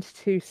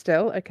 72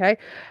 still. Okay.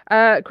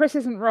 Chris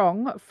isn't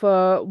wrong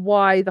for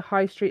why the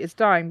high street is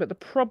dying, but the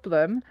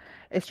problem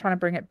is trying to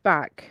bring it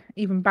back.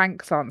 Even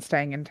banks aren't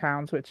staying in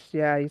towns, which,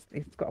 yeah, he's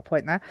got a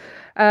point there.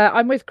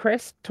 I'm with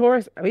Chris.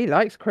 Taurus, he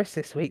likes Chris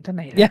this week, doesn't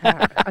he?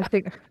 Yeah. I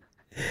think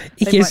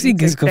he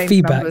gives good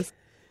feedback.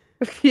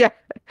 Yeah.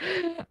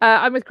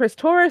 I'm with Chris.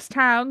 Tourist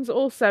towns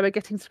also are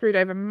getting screwed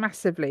over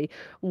massively.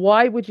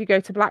 Why would you go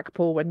to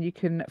Blackpool when you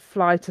can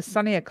fly to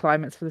sunnier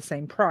climates for the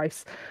same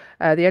price?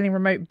 The only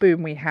remote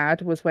boom we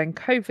had was when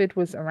COVID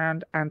was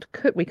around and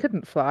we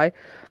couldn't fly.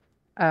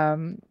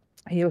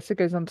 He also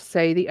goes on to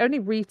say the only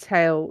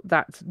retail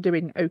that's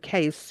doing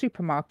okay is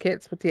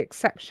supermarkets, with the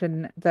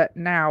exception that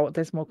now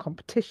there's more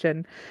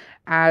competition.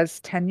 As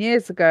 10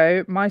 years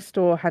ago, my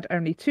store had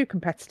only 2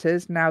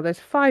 competitors. Now there's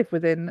 5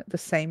 within the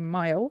same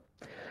mile.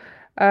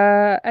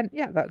 And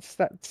yeah, that's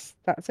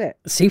it.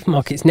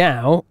 Supermarkets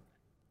now,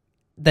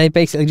 they're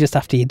basically just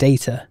after your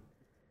data.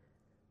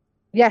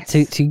 Yes.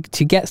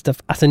 To get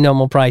stuff at a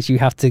normal price, you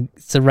have to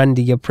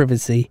surrender your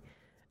privacy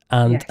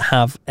and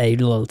have a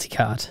loyalty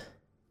card.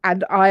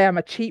 And I am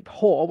a cheap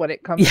whore when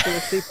it comes to the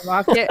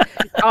supermarket.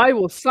 I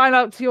will sign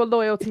up to your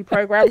loyalty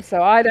program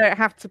so I don't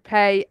have to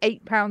pay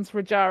 £8 for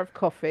a jar of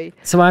coffee.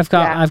 So I've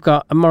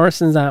got a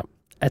Morrison's app,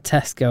 a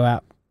Tesco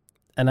app,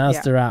 an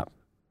Asda app,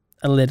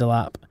 a Lidl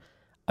app.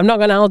 I'm not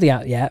got an Aldi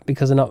app yet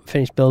because I'm not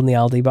finished building the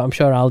Aldi, but I'm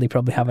sure Aldi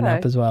probably have an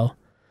app as well.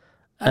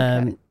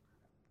 Okay.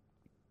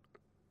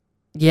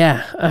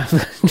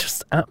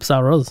 Just apps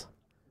are us.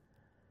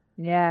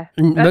 Yeah.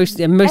 Most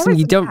of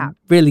you don't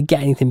really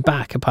get anything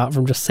back apart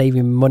from just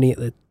saving money at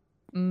the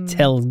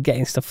till,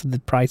 getting stuff for the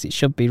price it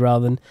should be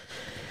rather than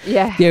the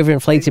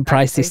overinflated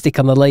price they stick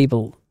on the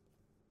label.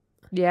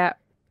 Yeah.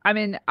 I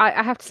mean,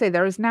 I have to say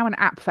there is now an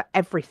app for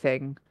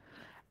everything.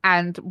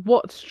 And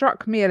what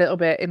struck me a little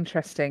bit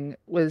interesting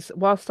was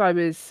whilst I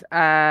was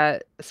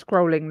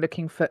scrolling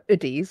looking for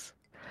hoodies,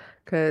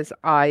 because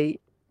I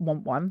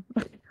want one,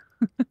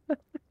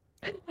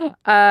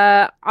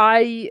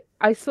 I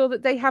saw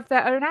that they have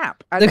their own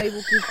app and they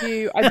will give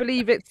you, I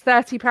believe it's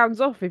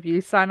 £30 off if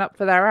you sign up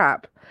for their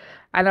app.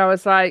 And I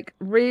was like,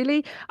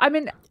 really? I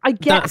mean, I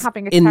get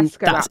having a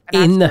Tesco app. That's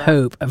in the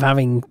hope of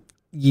having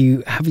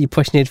you have your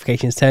push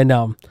notifications turned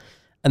on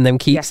and then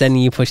keep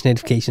sending you push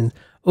notifications.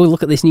 Oh,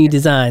 look at this new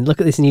design. Look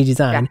at this new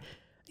design.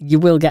 Yeah. You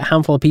will get a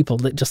handful of people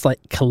that just like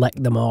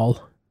collect them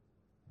all.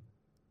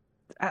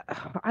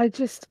 I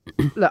just,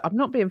 look, I'm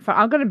not being fun.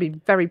 I'm going to be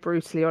very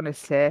brutally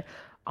honest here.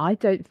 I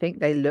don't think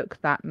they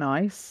look that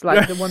nice,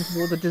 like the ones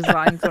with all the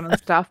designs on and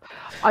stuff.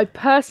 I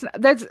personally,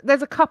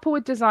 there's a couple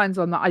with designs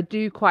on that I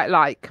do quite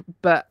like,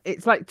 but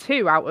it's like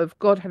 2 out of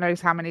God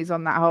knows how many's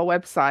on that whole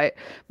website.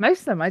 Most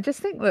of them I just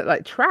think look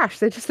like trash.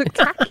 They just look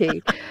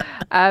tacky.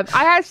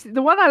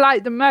 The one I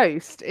like the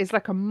most is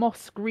like a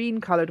moss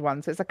green coloured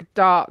one, so it's like a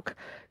dark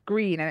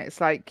green and it's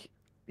like,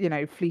 you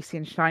know, fleecy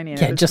and shiny.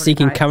 And just so you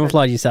can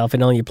camouflage yourself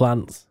in all your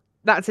plants.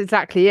 That's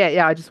exactly it.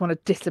 Yeah, I just want to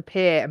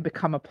disappear and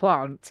become a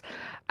plant.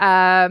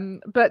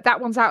 But that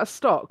one's out of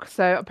stock.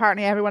 So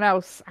apparently everyone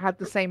else had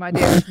the same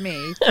idea as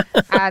me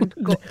and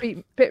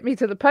bit me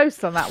to the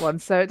post on that one.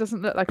 So it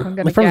doesn't look like I'm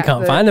going to get probably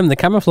can't find them. They're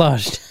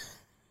camouflaged.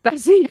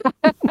 That's it.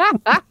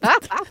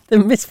 They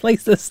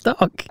misplaced the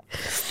stock.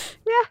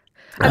 Yeah.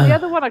 And the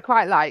other one I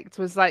quite liked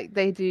was like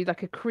they do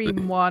like a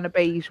cream one, a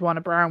beige one,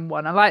 a brown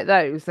one. I like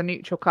those. The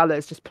neutral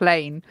colours, just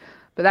plain.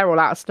 But they're all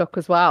out of stock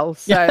as well.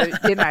 So,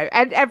 you know,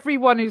 and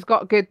everyone who's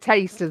got good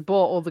taste has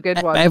bought all the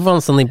good ones.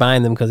 Everyone's suddenly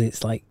buying them because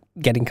it's like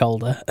getting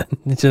colder.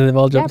 So they've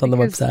all jumped on the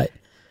website.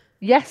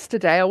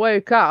 Yesterday I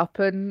woke up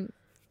and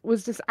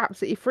was just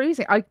absolutely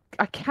freezing. I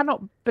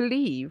cannot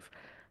believe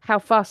how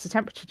fast the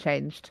temperature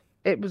changed.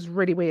 It was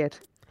really weird.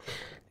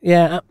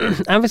 Yeah,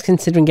 I was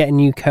considering getting a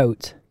new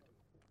coat.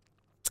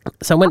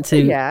 So I went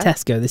to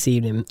Tesco this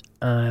evening.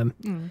 So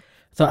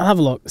I'll have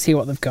a look, see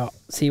what they've got,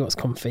 see what's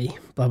comfy,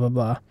 blah, blah,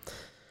 blah.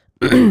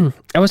 I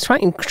was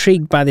quite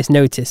intrigued by this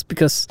notice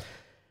because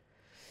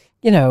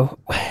you know,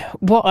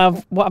 what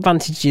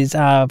advantages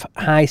have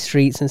high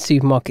streets and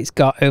supermarkets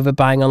got over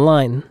buying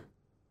online?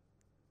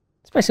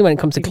 Especially when it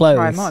comes to clothes.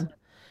 Try them on.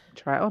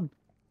 Try it on.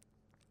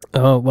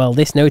 Oh, well,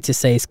 this notice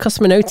says,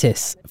 customer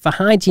notice. For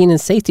hygiene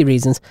and safety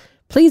reasons,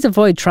 please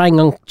avoid trying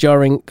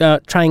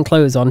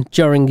clothes on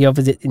during your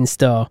visit in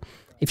store.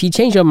 If you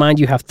change your mind,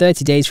 you have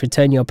 30 days to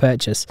return your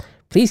purchase.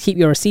 Please keep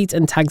your receipt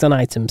and tags on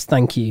items.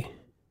 Thank you.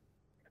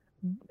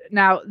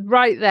 Now,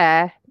 right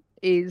there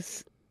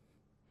is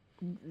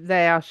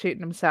they are shooting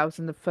themselves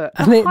in the foot.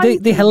 And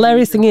the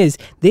hilarious thing is,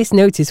 this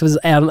notice was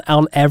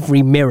on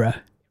every mirror.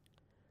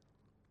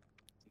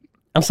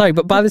 I'm sorry,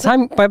 but by the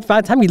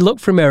time you look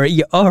for a mirror,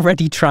 you're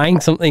already trying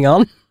something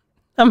on.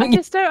 I mean, I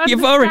just don't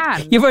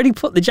understand. You've already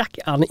put the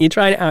jacket on, you're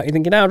trying it out, you're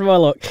thinking, how do I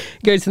look?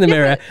 Go to the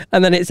mirror,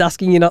 and then it's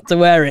asking you not to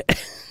wear it.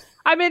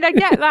 I mean, I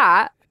get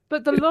that,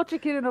 but the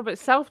logic in and of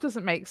itself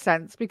doesn't make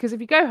sense, because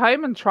if you go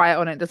home and try it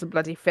on, it doesn't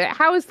bloody fit.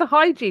 How is the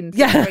hygiene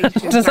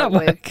situation does that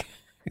work?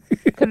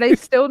 Can they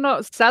still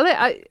not sell it?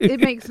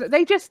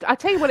 I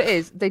tell you what it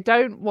is, they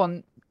don't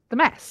want the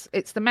mess.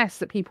 It's the mess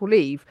that people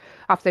leave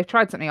after they've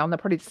tried something on. They'll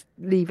probably just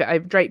leave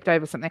it draped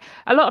over something.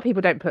 A lot of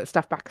people don't put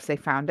stuff back as they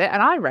found it,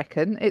 and I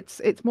reckon it's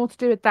more to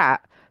do with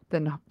that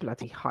than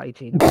bloody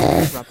hygiene.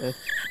 Rubbish.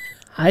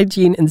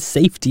 Hygiene and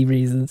safety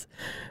reasons.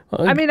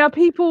 I mean, are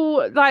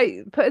people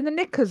like putting the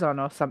knickers on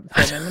or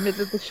something in the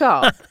middle of the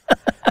shop?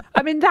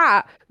 I mean,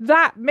 that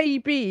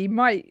maybe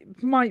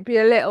might be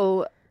a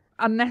little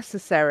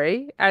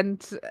unnecessary,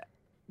 and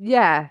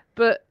yeah,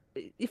 but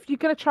if you're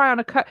going to try on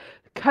a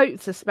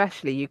coats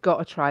especially, you've got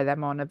to try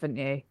them on, haven't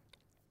you?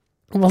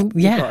 Well,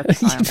 yeah.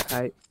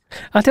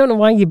 I don't know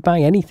why you buy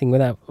anything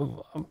without,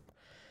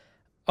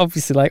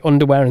 obviously, like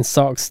underwear and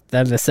socks,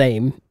 they're the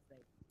same.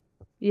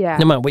 Yeah.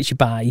 No matter which you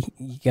buy,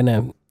 you're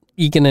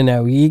gonna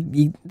know.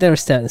 They're a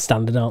certain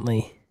standard, aren't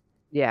they?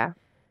 Yeah.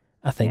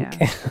 I think.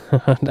 Yeah.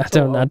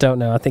 I don't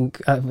know. I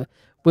think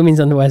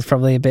women's underwear is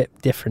probably a bit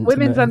different.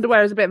 Women's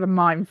underwear is a bit of a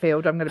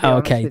minefield, I'm going to be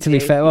honest with to be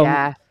fair, well,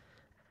 yeah.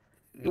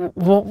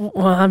 Well,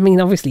 I mean,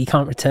 obviously you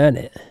can't return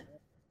it.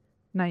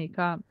 No, you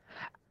can't.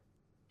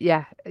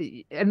 Yeah,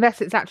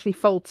 unless it's actually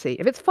faulty.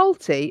 If it's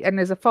faulty and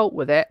there's a fault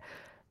with it,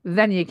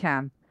 then you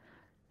can.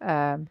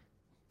 But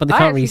they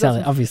can't resell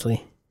it,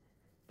 obviously.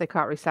 They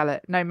can't resell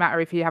it. No matter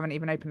if you haven't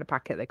even opened the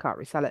packet, they can't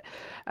resell it.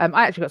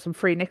 I actually got some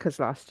free knickers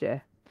last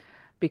year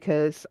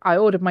because I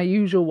ordered my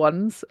usual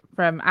ones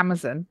from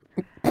Amazon.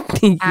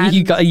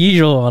 You got a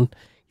usual one.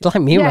 Like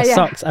me and my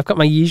socks. I've got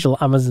my usual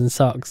Amazon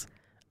socks.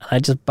 I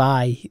just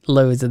buy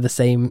loads of the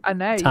same I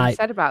know, type. You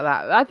said about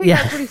that. I think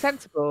that's really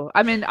sensible.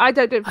 I mean, I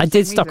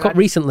did stock up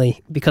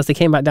recently because they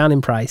came back down in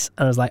price.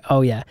 And I was like,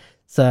 oh yeah.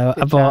 So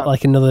I bought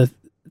like another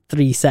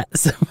 3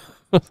 sets.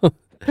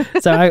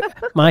 So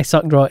my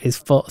sock drawer is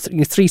full.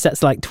 3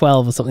 sets like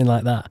 12 or something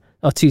like that.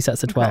 Or 2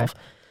 sets of 12. Okay.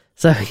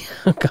 So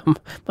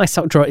my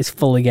sock drawer is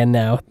full again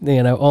now.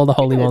 You know, all the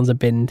holy ones are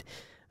binned.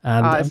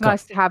 And it's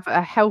nice to have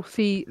a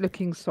healthy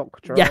looking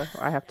sock drawer,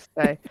 I have to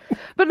say.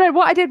 But no,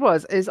 what I did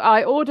is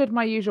I ordered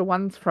my usual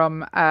ones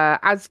from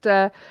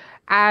Asda,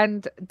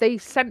 and they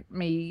sent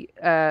me,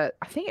 I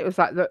think it was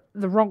like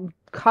the wrong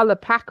colour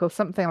pack or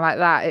something like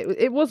that.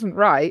 It wasn't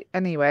right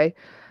anyway.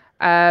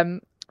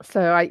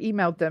 So I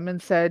emailed them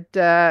and said,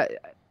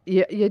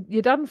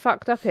 you're done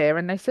fucked up here.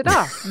 And they said,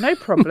 no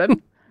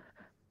problem.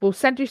 We'll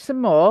send you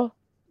some more.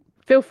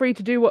 Feel free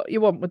to do what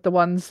you want with the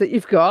ones that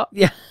you've got.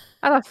 Yeah.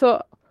 And I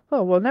thought,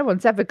 oh, well, no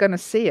one's ever going to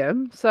see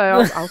them, so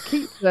I'll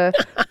keep the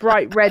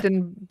bright red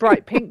and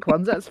bright pink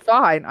ones. That's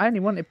fine. I only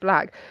wanted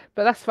black,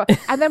 but that's fine.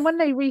 And then when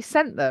they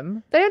resent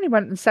them, they only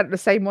went and sent the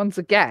same ones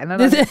again.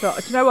 And I just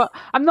thought, you know what?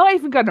 I'm not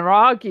even going to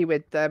argue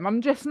with them. I'm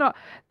just not.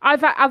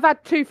 I've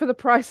had 2 for the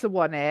price of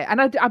 1 here,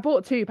 and I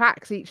bought 2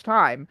 packs each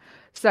time.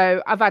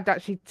 So I've had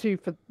actually 4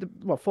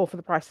 for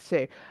the price of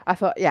 2. I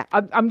thought, yeah,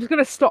 I'm just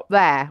going to stop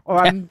there, or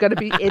I'm going to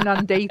be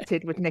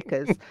inundated with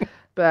knickers.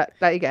 But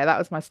there you go. That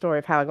was my story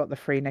of how I got the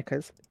free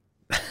knickers.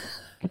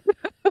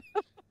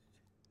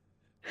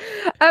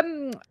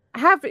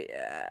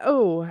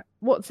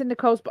 What's in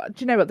Nicole's? Do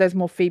you know what? There's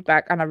more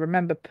feedback, and I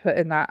remember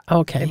putting that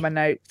in my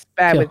notes.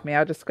 Bear with me.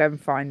 I'll just go and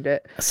find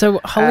it. So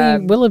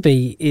Holly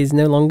Willoughby is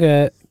no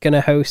longer going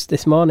to host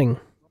This Morning.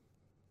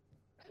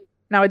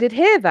 Now I did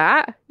hear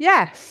that.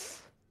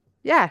 Yes.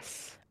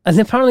 And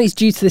apparently it's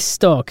due to this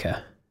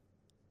stalker.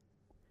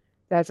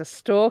 There's a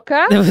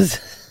stalker. Is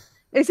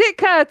it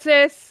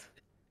Curtis?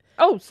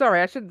 Oh,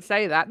 sorry, I shouldn't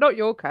say that. Not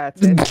your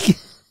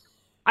Curtis.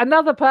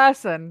 Another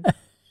person,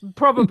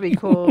 probably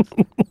called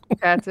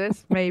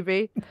Curtis,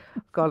 maybe.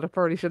 God, I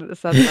probably shouldn't have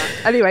said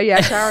that. Anyway,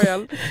 yeah, carry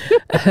on.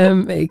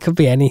 It could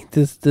be any.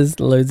 There's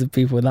loads of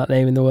people with that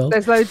name in the world.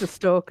 There's loads of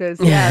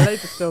stalkers. Yeah,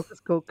 loads of stalkers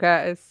called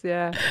Curtis.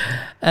 Yeah.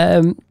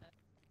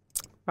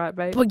 Right,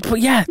 babe. But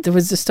yeah, there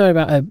was a story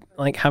about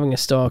having a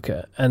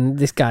stalker, and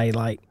this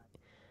guy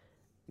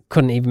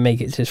couldn't even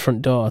make it to his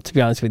front door, to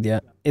be honest with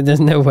you.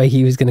 There's no way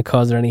he was going to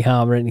cause her any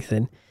harm or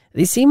anything.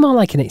 It seemed more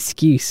like an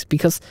excuse,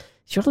 because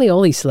surely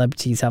all these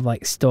celebrities have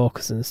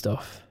stalkers and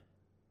stuff.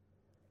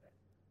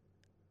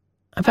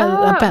 I bet a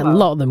Well,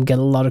 lot of them get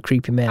a lot of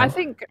creepy I mail.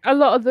 think a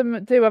lot of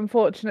them do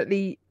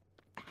unfortunately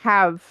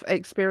have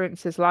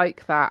experiences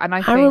like that, and I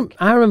I rem- think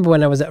I remember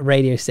when I was at a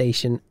radio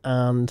station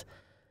and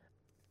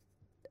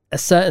a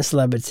certain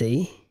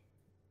celebrity,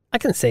 I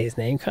can say his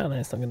name, can't I?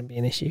 It's not going to be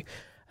an issue.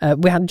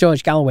 We had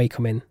George Galloway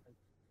come in,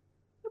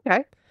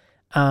 okay,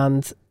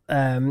 and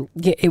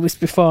yeah, it was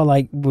before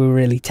like we were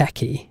really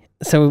techie,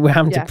 so we were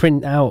having to yeah,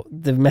 print out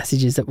the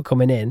messages that were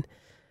coming in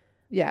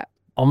yeah,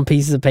 on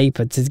pieces of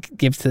paper to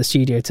give to the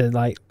studio to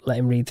like let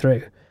him read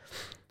through.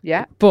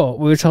 yeah, But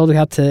we were told we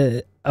had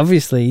to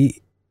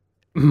obviously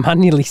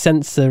manually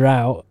censor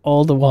out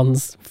all the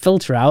ones,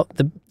 filter out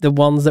the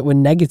ones that were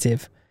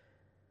negative.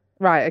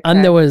 right, And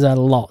there okay. was a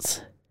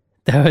lot.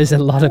 There was a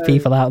lot of No.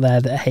 people out there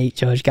that hate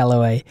George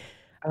Galloway,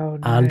 Oh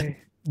and no.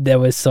 there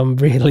was some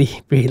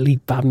really, really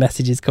bad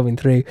messages coming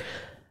through.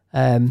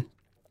 So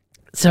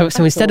That's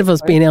instead of us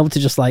awkward. being able to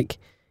just like,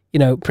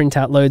 print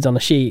out loads on a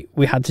sheet,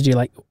 we had to do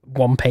like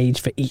one page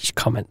for each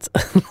comment.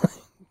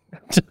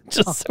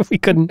 just so we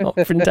could not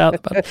print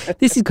out the bad.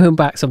 This is going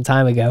back some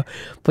time ago.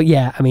 But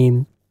yeah, I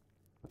mean,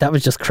 that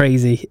was just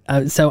crazy.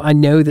 So I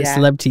know that Yeah.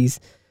 celebrities,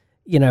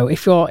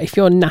 if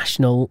you're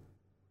national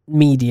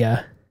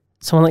media,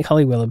 someone like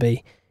Holly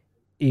Willoughby,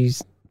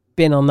 who's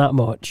been on that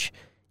much,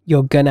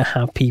 you're gonna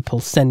have people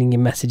sending you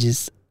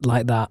messages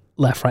like that,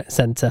 left, right,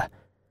 centre.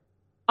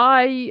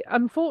 I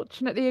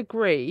unfortunately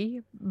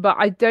agree, but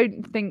I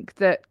don't think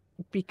that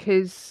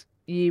because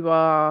you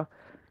are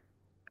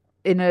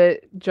in a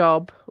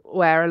job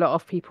where a lot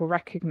of people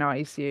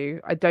recognize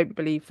you, I don't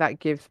believe that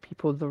gives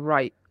people the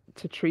right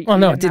to treat Well,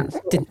 you no, I in that didn't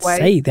sort of didn't way.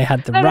 say they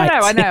had the No, no, no,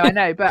 right. I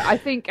know, but I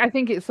think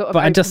it sort of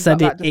But I just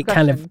opens up said that it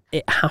kind of discussion.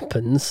 it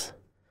happens,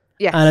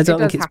 and I Yes, it don't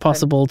think does it's happen.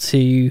 possible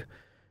to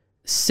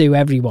sue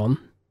everyone.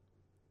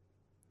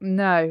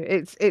 No,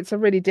 it's a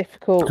really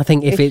difficult I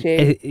think if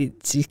issue.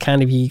 it's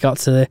kind of, you got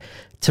to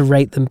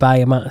rate them by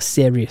amount of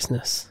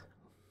seriousness.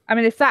 I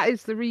mean, if that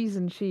is the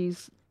reason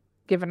she's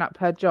given up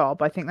her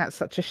job, I think that's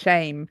such a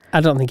shame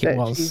I don't think it that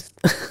was. she's.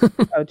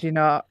 Oh, do you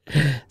not?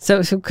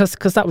 So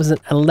because that was an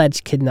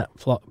alleged kidnap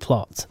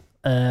plot.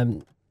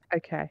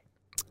 Okay.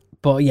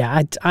 But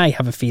yeah, I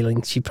have a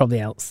feeling she probably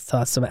has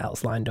something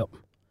else lined up.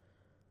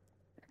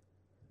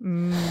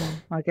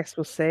 I guess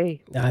we'll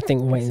see. I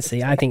think we'll wait Guess and we'll see.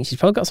 see. I think she's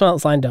probably got something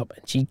else lined up,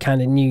 and she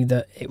kind of knew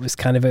that it was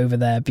kind of over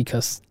there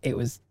because it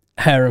was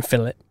her and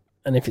Philip.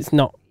 And if it's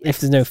not, if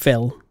there's no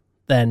Phil,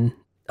 then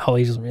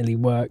Holly doesn't really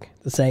work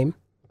the same.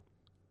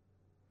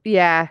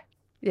 Yeah,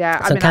 yeah.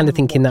 I So I'm mean, I kind of haven't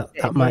thinking that watched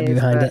it that in might be years,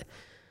 behind but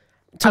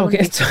it. I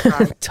wouldn't be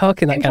surprised.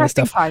 Talking that kind of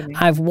Interesting stuff. timing.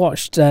 I've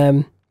watched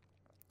the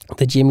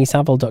Jimmy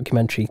Savile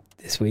documentary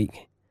this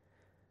week.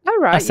 Oh,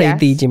 I right, say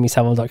the yes. Jimmy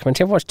Savile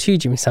documentary. I've watched two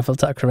Jimmy Savile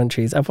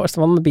documentaries. I've watched the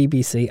one on the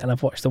BBC and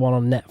I've watched the one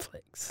on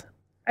Netflix.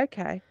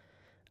 Okay.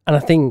 And I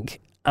think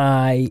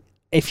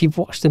if you've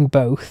watched them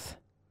both,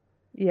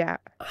 Yeah.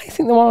 I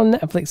think the one on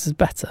Netflix is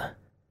better.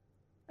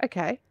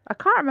 Okay. I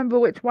can't remember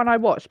which one I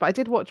watched, but I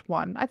did watch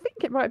one. I think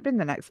it might have been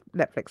the next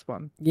Netflix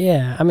one.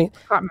 Yeah, I mean, I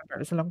can't remember. It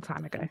was a long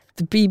time ago.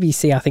 the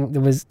BBC, I think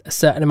there was a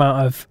certain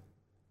amount of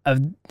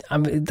I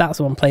mean, that's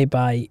the one played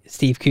by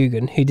Steve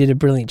Coogan, who did a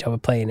brilliant job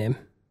of playing him.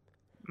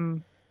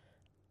 Mm.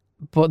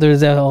 But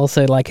there's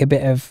also like a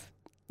bit of,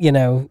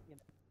 the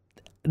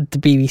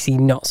BBC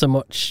not so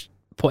much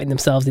putting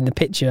themselves in the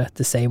picture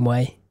the same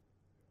way.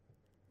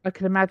 I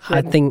can imagine.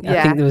 I think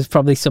there was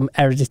probably some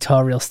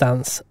editorial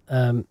stance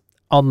on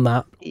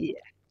that, Yeah.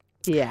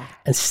 Yeah.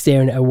 and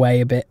steering it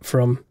away a bit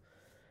from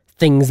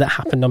things that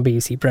happened on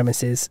BBC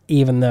premises,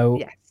 even though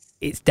Yes.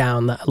 it's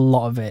down that a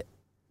lot of it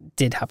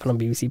did happen on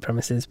BBC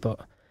premises. But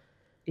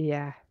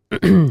Yeah.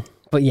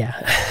 but yeah,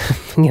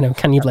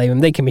 can you blame them?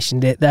 They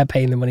commissioned it. They're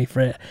paying the money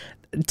for it.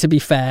 To be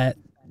fair,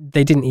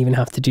 they didn't even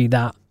have to do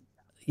that.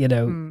 It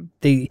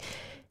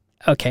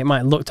might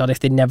have looked odd if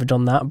they'd never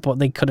done that, but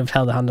they could have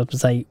held a hand up and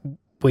say,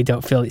 we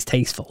don't feel it's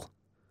tasteful,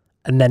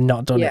 and then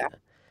not done it.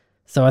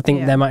 So I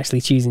think them actually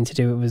choosing to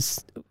do it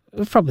was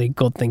probably a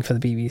good thing for the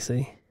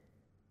BBC.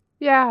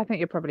 Yeah, I think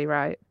you're probably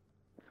right.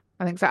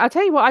 I think so. I'll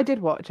tell you what I did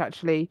watch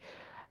actually.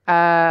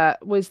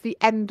 Was the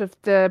end of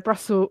the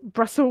Brussels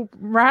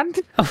brand.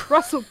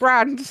 Brussels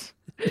brand.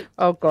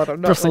 Oh God,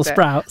 I'm not Brussels with it.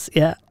 sprouts,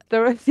 yeah.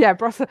 There was, yeah,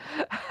 Brussels.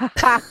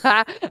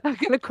 I'm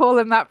gonna call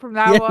him that from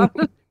now on.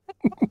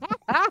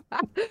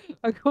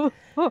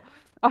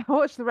 I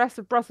watched the rest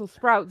of Brussels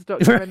sprouts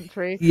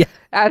documentary. Yeah.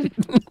 And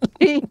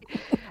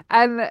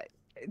and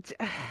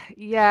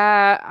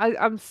yeah,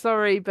 I'm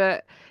sorry,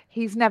 but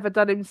he's never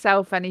done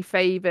himself any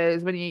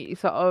favors when you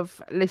sort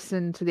of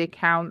listen to the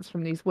accounts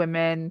from these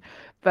women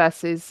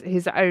versus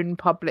his own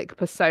public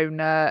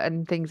persona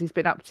and things he's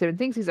been up to and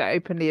things he's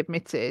openly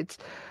admitted.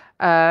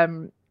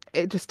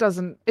 It just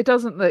doesn't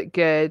look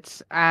good.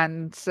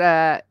 And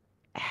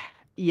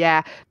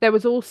yeah, there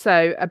was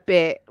also a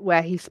bit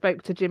where he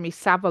spoke to Jimmy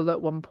Savile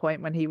at one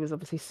point when he was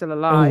obviously still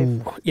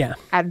alive. Oh, yeah.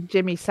 And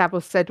Jimmy Savile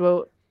said,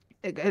 well,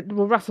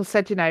 Russell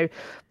said,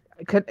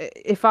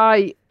 if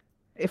I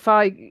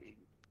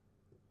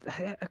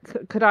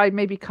could I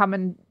maybe come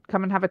and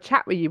have a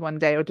chat with you one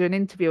day or do an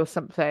interview or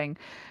something?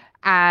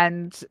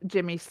 And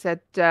Jimmy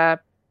said,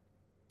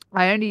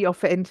 I only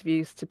offer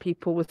interviews to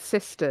people with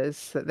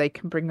sisters that they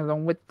can bring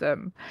along with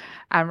them.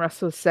 And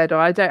Russell said, oh,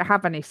 I don't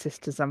have any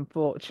sisters,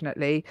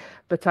 unfortunately,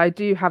 but I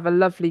do have a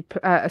lovely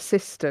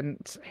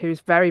assistant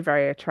who's very,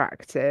 very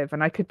attractive,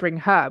 and I could bring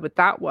her. Would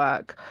that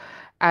work?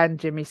 And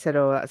Jimmy said,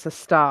 oh, that's a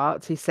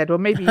start. He said, well,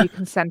 maybe you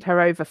can send her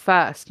over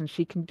first and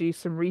she can do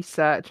some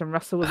research. And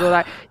Russell was all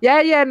like,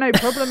 yeah, no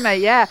problem,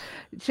 mate. Yeah,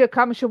 she'll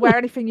come, she'll wear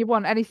anything you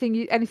want, anything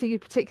you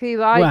particularly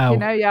like, Wow. you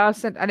know, yeah, I'll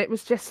send. And it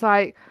was just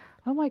like,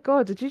 oh my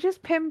God, did you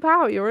just pimp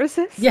out your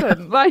assistant? Yeah.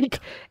 Like,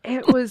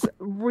 it was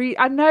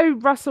I know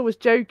Russell was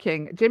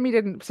joking. Jimmy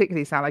didn't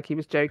particularly sound like he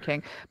was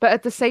joking, but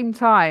at the same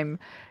time,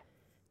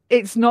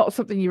 it's not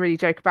something you really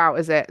joke about,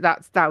 is it?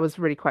 That was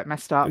really quite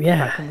messed up,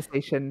 that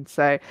conversation.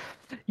 So,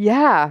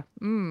 yeah.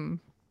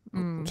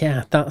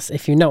 Yeah, that's,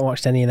 if you've not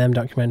watched any of them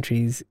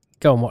documentaries,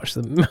 go and watch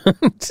them.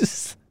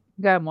 Just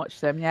go and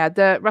watch them. Yeah,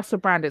 the Russell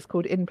Brand, it's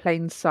called In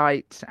Plain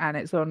Sight, and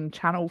it's on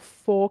Channel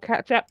 4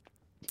 catch up.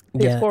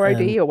 It's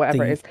 4OD or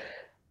whatever it is.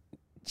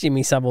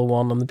 Jimmy Savile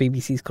one on the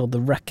BBC is called The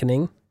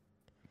Reckoning.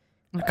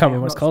 I can't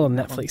remember what it's called on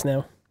Netflix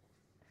now.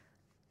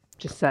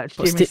 Just search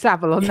Jimmy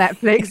Savile on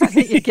Netflix. I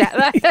think you get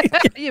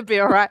that. You'll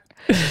be all right.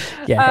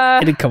 Yeah,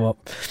 it did come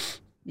up.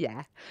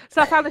 Yeah.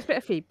 So I found this bit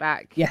of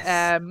feedback.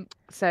 Yes.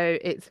 So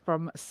it's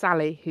from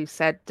Sally, who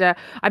said,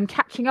 I'm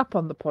catching up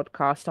on the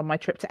podcast on my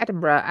trip to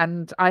Edinburgh,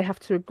 and I have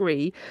to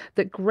agree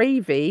that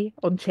gravy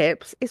on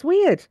chips is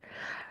weird.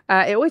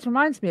 It always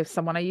reminds me of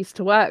someone I used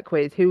to work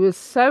with who was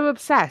so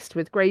obsessed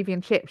with gravy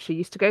and chips. She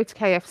used to go to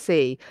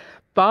KFC,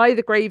 buy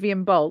the gravy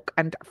in bulk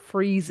and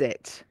freeze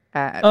it.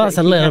 That's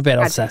a little bit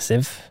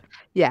obsessive.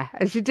 Yeah,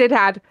 and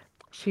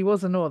she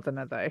was a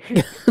northerner though.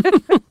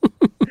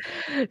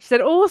 She said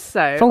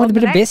also, wrong with a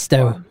bit of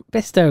Bisto.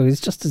 Bisto is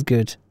just as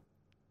good.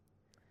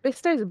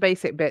 Bisto's a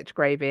basic bitch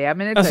gravy. I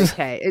mean, it's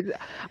okay.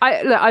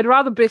 I'd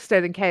rather Bisto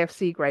than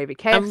KFC gravy.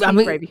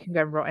 KFC gravy can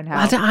go and rot in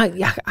hell.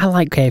 I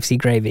like KFC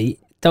gravy.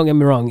 Don't get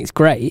me wrong, it's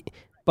great,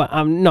 but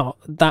I'm not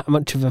that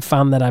much of a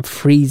fan that I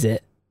freeze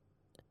it.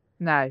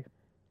 No.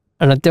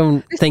 And I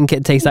don't think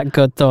it tastes that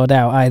good thawed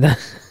out either.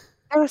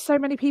 There are so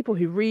many people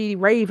who really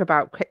rave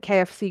about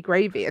KFC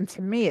gravy, and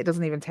to me, it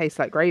doesn't even taste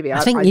like gravy.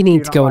 I think you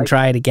need to go and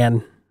try it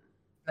again.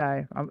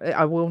 No,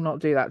 I will not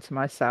do that to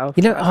myself.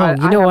 You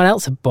know what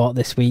else I bought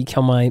this week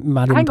on my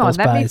mad impulse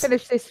buys? Hang on, let me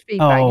finish this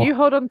feedback. You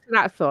hold on to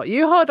that thought.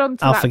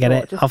 I'll forget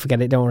it. I'll forget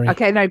it, don't worry.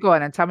 Okay, no, go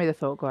on and tell me the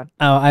thought. Go on.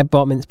 Oh, I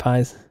bought mince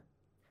pies.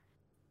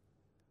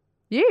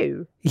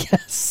 You?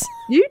 Yes.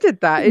 You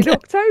did that in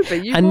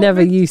October. I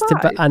never used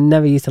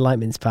to like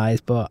mince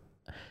pies, but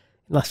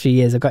last few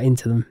years I got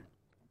into them.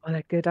 Well,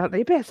 they're good, aren't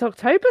they? But it's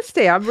October,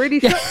 Steve. I'm really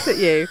shocked at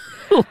you.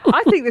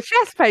 I think the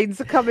chest pains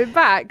are coming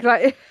back.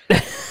 Like,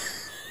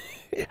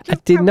 I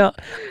did not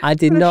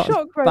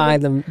buy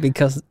them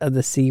because of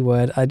the C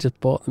word. I just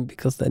bought them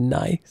because they're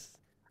nice.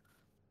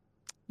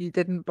 You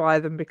didn't buy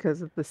them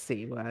because of the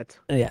C word.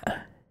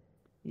 Yeah.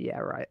 Yeah,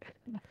 right.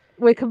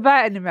 We're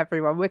converting him,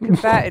 everyone. We're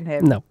converting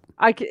him. No.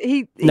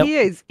 He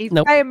is. He's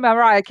playing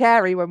Mariah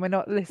Carey when we're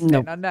not listening.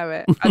 Nope. I know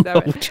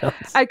it.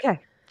 Okay.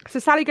 So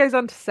Sally goes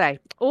on to say,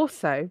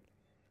 also,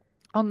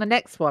 on the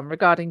next one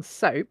regarding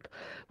soap,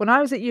 when I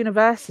was at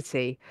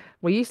university,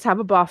 we used to have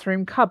a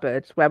bathroom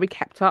cupboard where we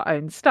kept our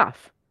own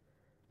stuff.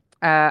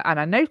 And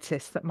I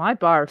noticed that my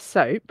bar of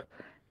soap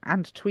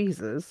and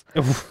tweezers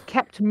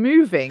kept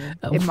moving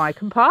in my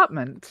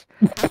compartment.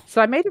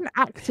 So I made an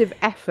active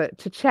effort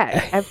to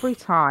check every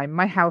time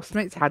my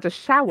housemates had a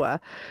shower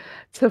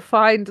to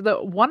find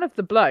that one of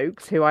the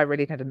blokes, who I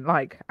really didn't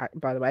like,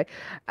 by the way,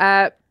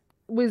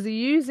 was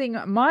using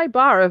my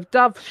bar of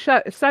Dove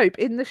soap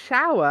in the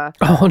shower.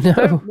 Oh no.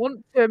 I don't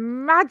want to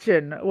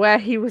imagine where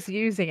he was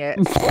using it.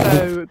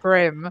 So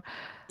grim.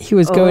 He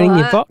was going in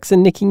your box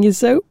and nicking your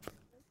soap?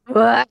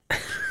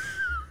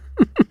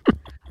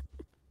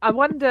 I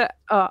wonder,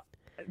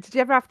 did you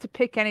ever have to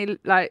pick any,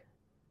 like,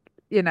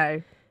 you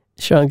know,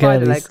 Sean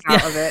spider legs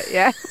out of it?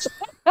 Yeah.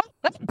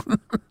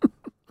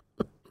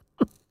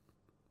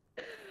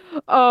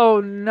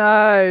 Oh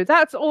no,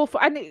 that's awful.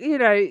 And you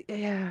know,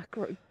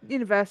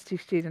 university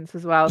students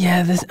as well.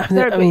 Yeah,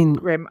 I mean,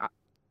 grim.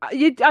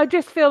 I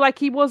just feel like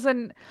he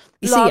wasn't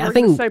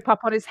lathering the soap up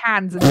on his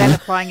hands and then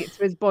applying it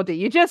to his body.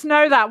 You just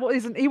know that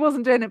he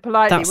wasn't doing it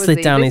politely. That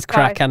slid down his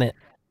crack, hasn't it?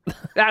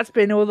 That's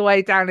been all the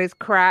way down his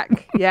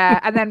crack,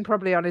 yeah, and then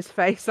probably on his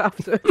face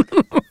after.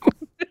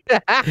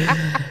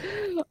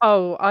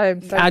 Oh, I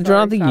am so I'd sorry,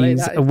 rather Sally.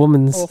 use a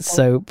woman's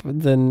soap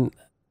than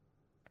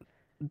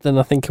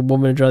I think a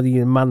woman would rather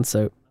use a man's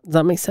soap. Does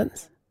that make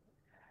sense?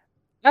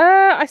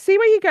 I see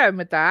where you're going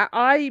with that.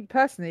 I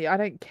personally, I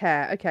don't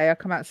care. Okay, I'll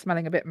come out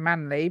smelling a bit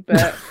manly,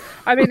 but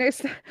I mean,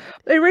 it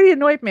really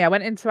annoyed me. I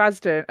went into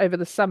Asda over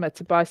the summer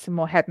to buy some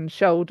more Head and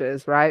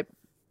Shoulders, right?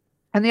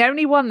 And the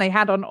only one they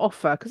had on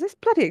offer, because it's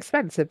bloody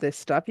expensive, this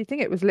stuff. You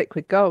think it was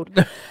liquid gold.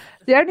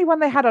 The only one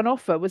they had on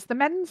offer was the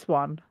men's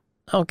one.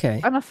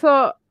 Okay. And I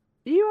thought,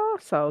 You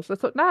arseholes. I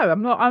thought, no,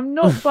 I'm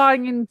not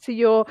buying into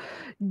your,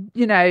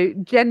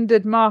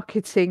 gendered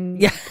marketing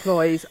Yeah.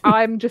 ploys.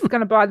 I'm just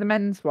going to buy the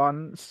men's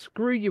one.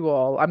 Screw you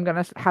all. I'm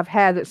going to have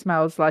hair that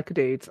smells like a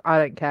dude's. I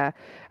don't care.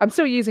 I'm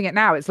still using it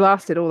now. It's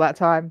lasted all that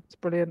time. It's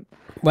brilliant.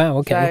 Wow.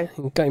 Okay.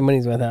 So You got your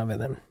money's worth out of it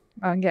then.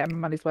 I'm getting my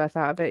money's worth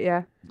out of it.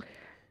 Yeah.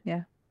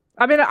 Yeah.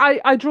 I mean,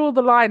 I draw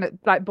the line at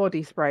like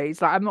body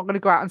sprays. Like, I'm not going to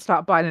go out and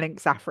start buying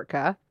Lynx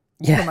Africa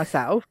for Yeah.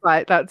 myself.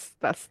 Like, that's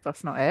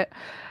not it.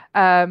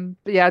 But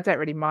yeah, I don't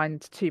really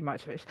mind too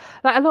much of it.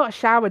 Like a lot of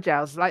shower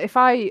gels. Like if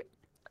I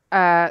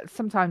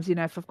sometimes,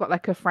 if I've got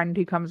like a friend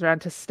who comes around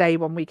to stay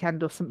one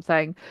weekend or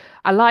something,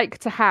 I like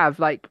to have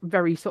like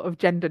very sort of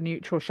gender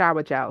neutral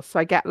shower gels. So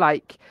I get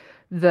like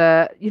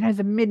the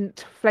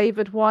mint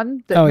flavored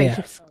one that Oh makes yeah.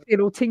 your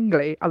skin all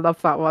tingly. I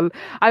love that one.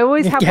 I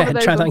always have one Yeah. of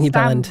those Try that on on your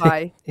bell end.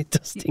 standby. It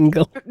does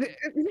tingle.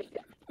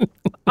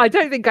 I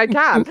don't think I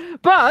can,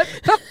 but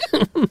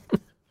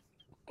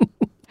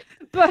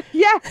but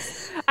yeah,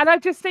 and I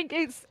just think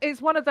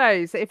it's one of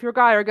those that if you're a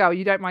guy or a girl,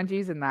 you don't mind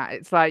using that.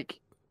 It's like,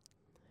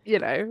 It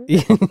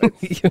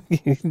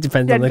depends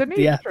on gender the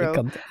neutral.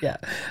 content. Yeah.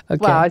 Okay.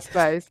 Well, I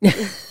suppose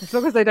as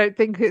long as they don't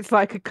think it's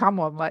like a come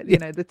on, like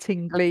the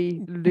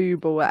tingly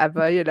lube or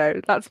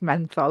whatever. That's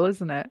menthol,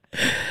 isn't it?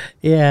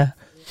 Yeah.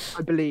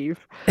 I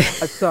believe.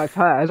 So I've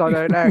heard. I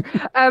don't know.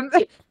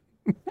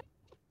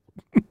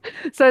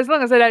 So as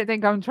long as I don't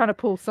think I'm trying to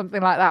pull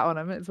something like that on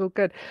them, it's all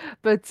good.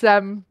 But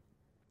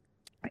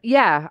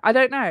yeah, I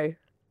don't know.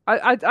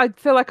 I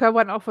feel like I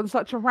went off on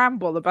such a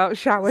ramble about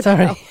shower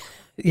Sorry. gel.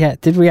 Yeah.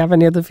 Did we have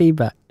any other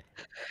feedback?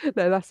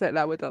 No, that's it.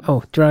 Now we're done.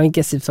 Oh, do you want to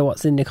guess if so?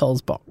 What's in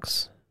Nicole's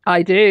box?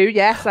 I do.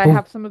 Yes, I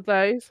have some of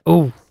those.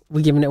 Oh,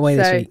 we're giving it away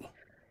this So-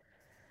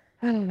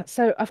 week.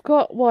 So I've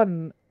got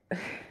one.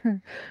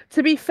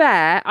 To be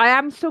fair, I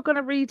am still going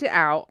to read it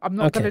out. I'm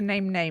not going Okay. to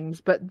name names,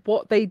 but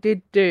what they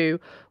did do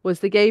was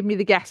they gave me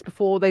the guess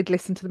before they'd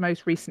listened to the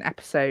most recent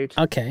episode.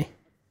 Okay.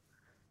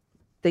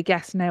 They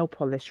guessed nail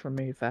polish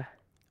remover.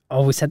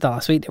 Oh, we said that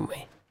last week, didn't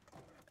we?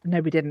 No,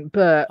 we didn't.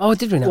 But Oh,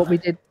 did we not? what we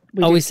did,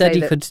 We did said say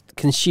you that- could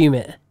consume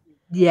it.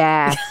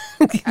 Yeah.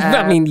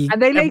 I mean,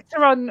 and they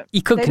later on,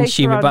 you could they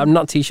consume later it, but on- I'm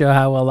not too sure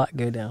how well that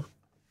go down.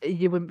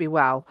 you wouldn't be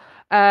well.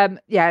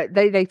 Yeah,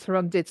 they later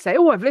on did say,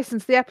 "Oh, I've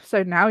listened to the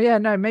episode now." Yeah,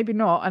 no, maybe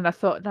not. And I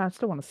thought, no, I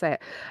still want to say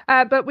it.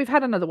 But we've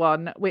had another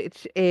one,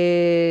 which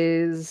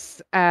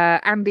is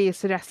Andy has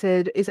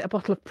suggested: is it a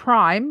bottle of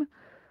Prime,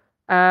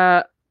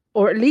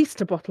 or at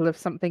least a bottle of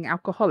something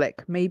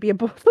alcoholic? Maybe a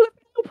bottle of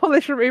nail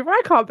polish remover.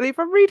 I can't believe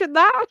I'm reading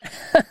that.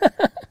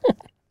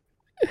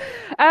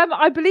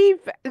 I believe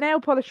nail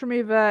polish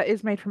remover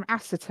is made from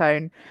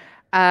acetone,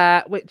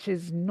 which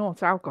is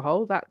not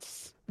alcohol.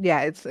 That's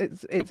it's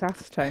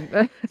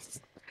acetone.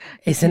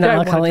 Is an don't wanna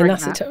alcohol in drink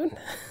that. acetone?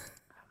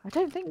 I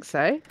don't think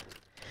so.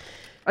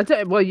 I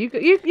don't. Well, you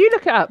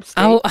look it up,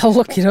 Steve. I'll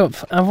look it up.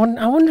 I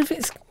wonder if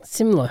it's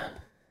similar.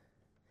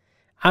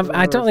 I don't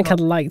it's think not. I'd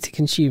like to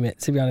consume it,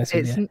 to be honest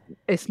with you.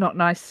 It's not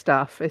nice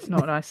stuff. It's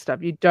not nice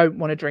stuff. You don't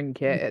want to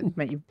drink it. It'd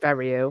make you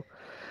very ill.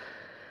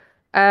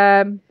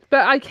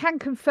 But I can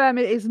confirm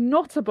it is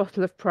not a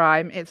bottle of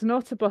Prime. It's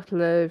not a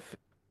bottle of.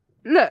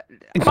 Look,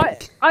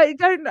 I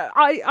don't know.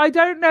 I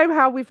don't know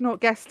how we've not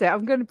guessed it.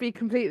 I'm going to be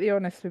completely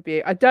honest with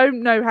you. I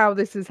don't know how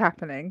this is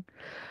happening.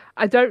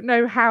 I don't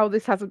know how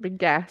this hasn't been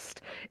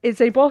guessed. It's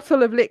a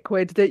bottle of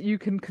liquid that you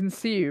can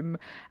consume,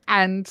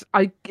 and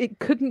it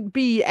couldn't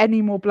be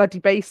any more bloody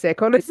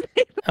basic, honestly.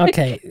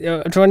 Okay,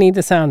 do I need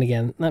the sound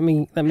again? Let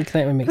me connect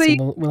my mixer. Please,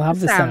 We'll have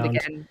the sound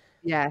again.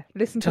 Yeah,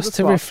 listen just to the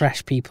to slosh.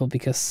 refresh people,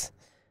 because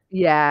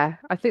Yeah,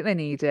 I think they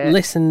need it.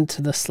 listen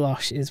to the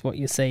slosh is what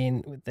you're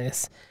saying with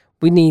this.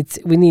 We need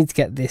to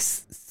get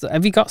this. So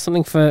have you got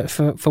something for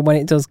when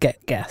it does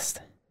get guessed?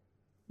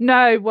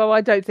 No, well,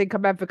 I don't think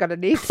I'm ever going to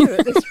need to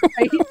at this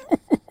rate.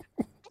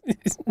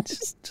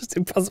 It's just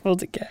impossible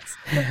to guess.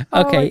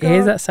 Oh Okay, my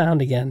here's God. that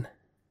sound again.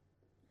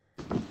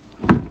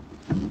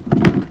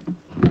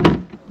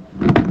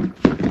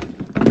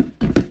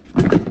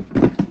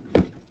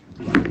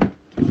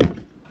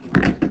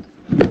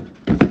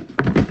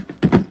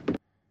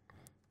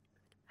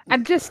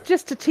 And just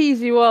to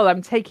tease you all,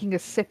 I'm taking a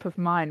sip of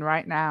mine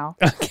right now.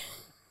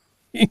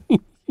 Okay.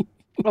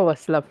 Oh,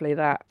 that's lovely.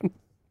 That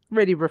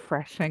really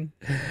refreshing.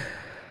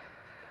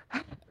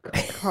 God,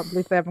 I can't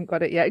believe they haven't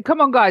got it yet. Come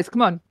on, guys,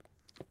 come on.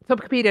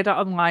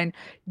 Topicopedia.online.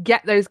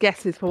 Get those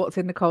guesses for what's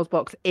in Nicole's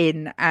box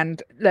in,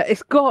 and look,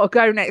 it's got to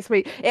go next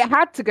week. It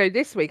had to go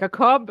this week. I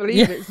can't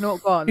believe it's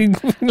not gone.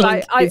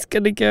 Like, it's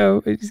gonna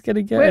go. It's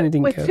gonna go. And it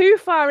didn't We're go. too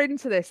far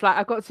into this. Like,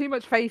 I've got too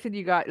much faith in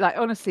you guys. Like,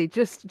 honestly,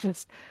 just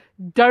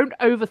don't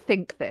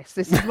overthink this.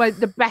 This is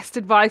the best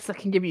advice I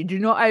can give you. Do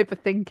not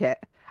overthink it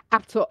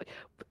at all.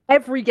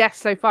 Every guess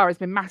so far has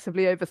been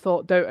massively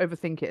overthought. Don't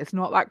overthink it. It's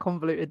not that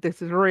convoluted.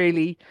 This is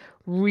really,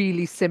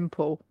 really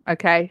simple.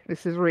 Okay,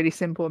 this is really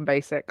simple and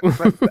basic.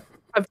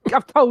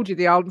 I've told you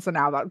the answer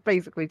now. I've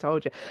basically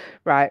told you.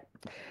 Right.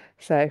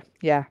 So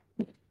yeah.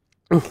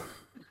 God.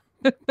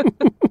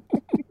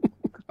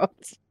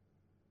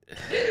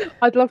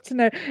 I'd love to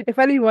know if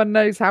anyone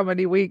knows how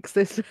many weeks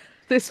this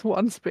this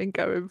one's been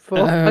going for.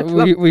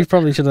 We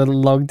probably should have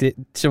logged it,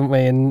 shouldn't we?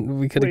 And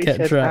we could have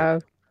kept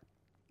track.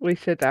 We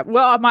should have.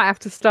 What I might have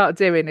to start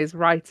doing is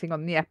writing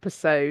on the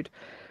episode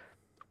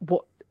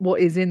what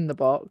is in the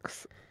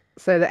box,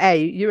 so that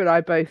you and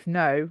I both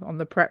know on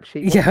the prep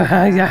sheet.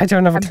 Yeah, I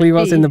don't have a clue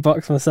what's in the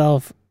box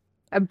myself.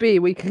 And B,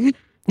 we can.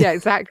 Yeah,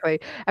 exactly.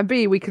 And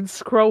B, we can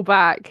scroll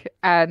back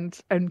and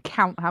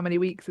count how many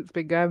weeks it's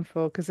been going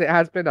for, because it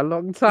has been a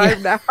long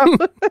time now.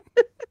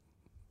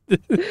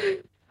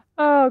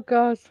 Oh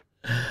God.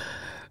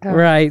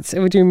 Right, so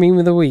we're doing meme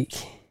of the week.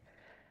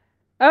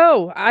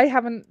 Oh, I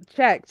haven't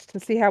checked to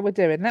see how we're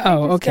doing. Let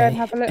me go and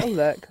have a little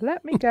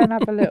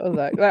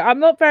look. Like, I'm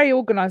not very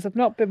organised. I've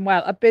not been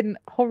well. I've been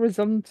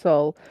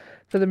horizontal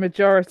for the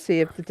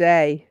majority of the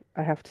day,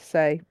 I have to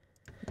say,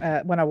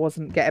 when I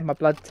wasn't getting my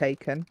blood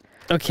taken.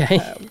 Okay.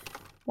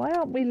 Why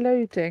aren't we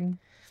loading?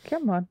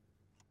 Come on.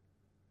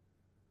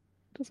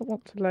 Doesn't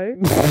want to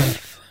load.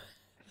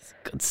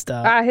 Good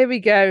start. Here we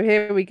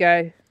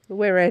go.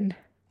 We're in.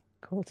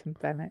 Colton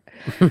Bennett.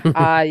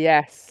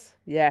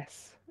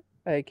 Yes.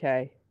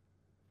 Okay.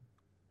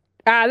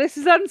 This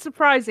is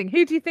unsurprising.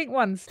 Who do you think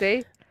won,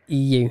 Steve?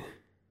 You.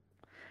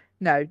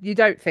 No, you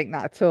don't think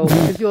that at all,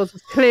 because yours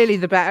was clearly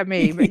the better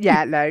meme. But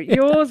yeah, no,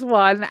 yours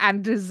won,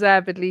 and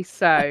deservedly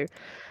so.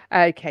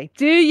 Okay.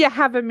 Do you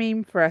have a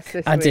meme for us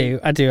this week?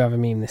 I do have a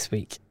meme this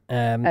week.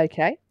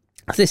 Okay.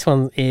 This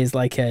one is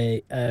like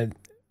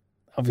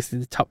obviously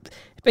the top,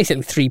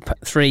 basically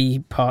three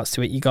parts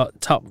to it. You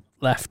got top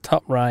left,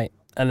 top right,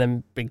 and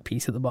then big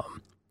piece at the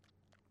bottom.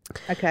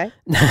 Okay.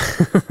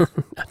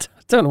 I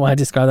don't know why I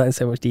describe that in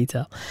so much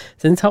detail.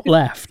 So in the top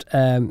left,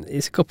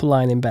 it's a couple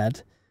lying in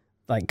bed,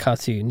 like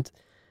cartooned,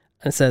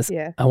 and it says,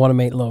 I want to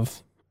make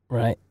love,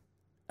 right?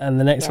 And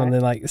the next one,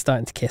 they're like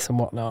starting to kiss and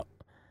whatnot.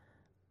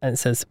 And it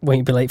says,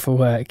 won't be late for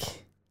work.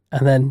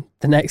 And then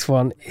the next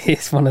one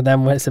is one of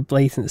them where it's a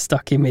blatant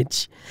stock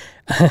image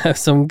of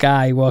some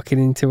guy walking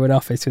into an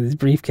office with his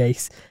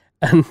briefcase,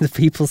 and the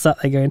people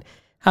sat there going,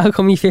 how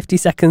come you're 50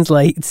 seconds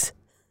late?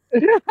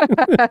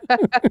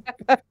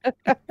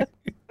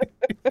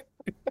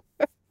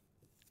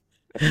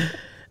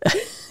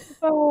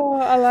 Oh,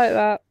 I like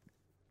that.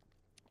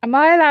 Am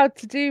I allowed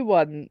to do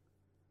one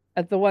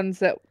of the ones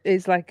that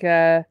is like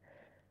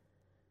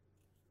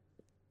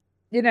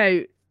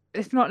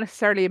it's not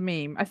necessarily a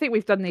meme. I think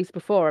we've done these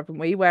before, haven't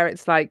we? Where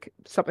it's like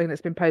something that's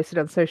been posted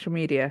on social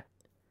media.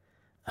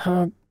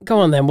 Go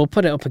on then, we'll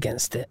put it up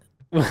against it.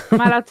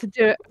 Am I allowed to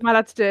do it? Am I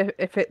allowed to do it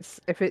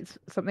if it's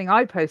something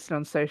I posted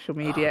on social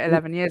media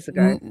 11 years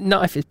ago?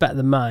 Not if it's better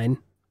than mine.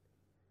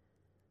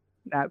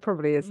 No, it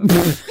probably isn't.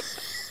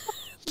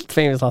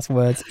 Famous last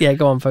words. Yeah,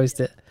 go on, post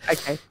it.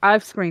 Okay,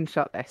 I've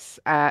screenshot this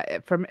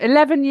from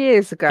 11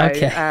 years ago.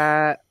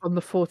 Okay. On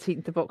the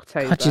 14th of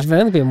October. God, you've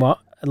only been what,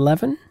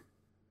 11?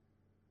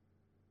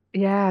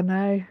 Yeah,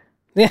 no.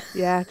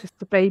 Yeah, just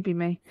a baby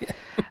me.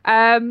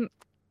 Yeah.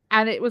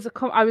 And it was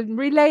I was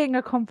relaying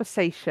a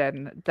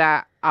conversation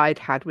that I'd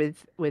had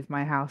with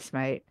my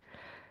housemate,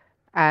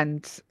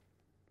 and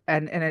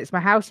it's my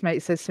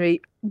housemate says to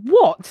me,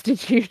 "What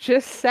did you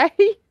just say?"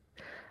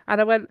 And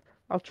I went,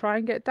 "I'll try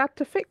and get Dad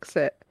to fix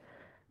it."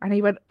 And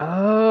he went,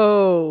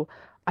 "Oh,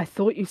 I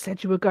thought you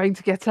said you were going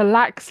to get a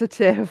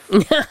laxative."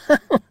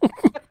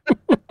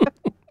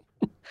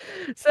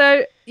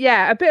 So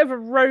yeah, a bit of a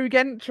rogue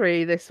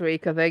entry this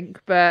week, I think.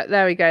 But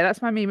there we go.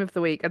 That's my meme of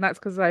the week, and that's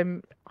because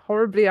I'm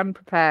horribly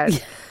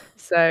unprepared.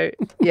 So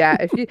yeah,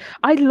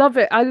 I love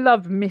it. I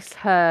love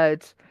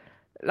misheard,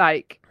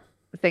 like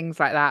things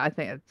like that. I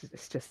think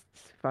it's just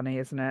funny,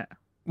 isn't it?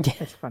 Yeah.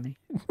 It's funny.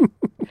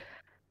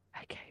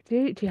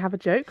 Okay, do you have a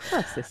joke for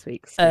us this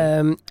week,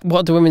 Steve?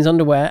 What do women's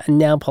underwear and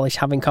nail polish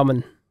have in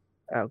common?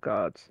 Oh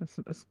God,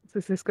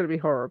 this is going to be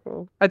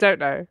horrible. I don't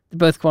know. They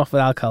both come off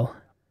with alcohol.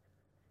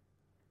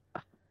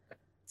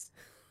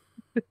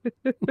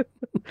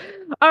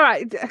 All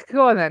right,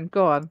 go on then.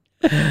 Go on.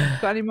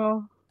 Got any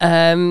more?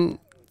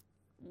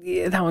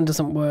 Yeah, that one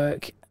doesn't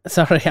work.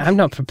 Sorry, I'm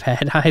not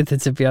prepared either,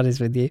 to be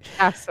honest with you.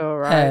 That's all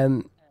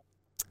right.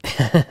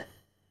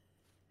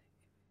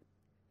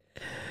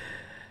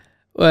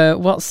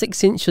 What's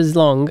 6 inches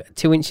long,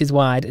 2 inches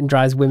wide, and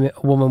drives a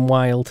woman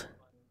wild?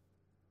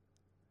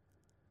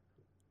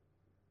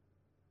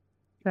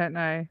 Don't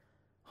know.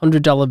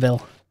 $100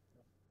 bill.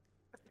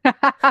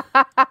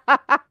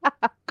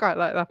 Quite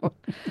like that one.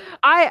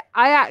 I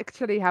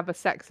actually have a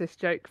sexist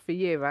joke for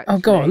you, actually. Oh,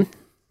 go on.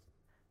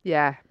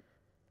 Yeah.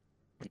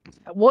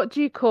 What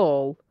do you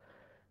call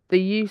the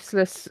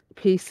useless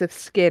piece of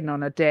skin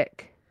on a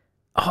dick?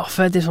 Oh, I've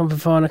heard this one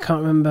before and I can't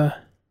remember.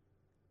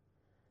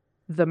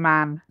 The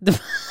man.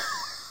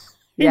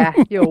 Yeah,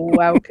 you're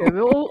welcome.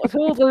 To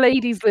all the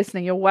ladies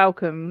listening, you're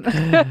welcome.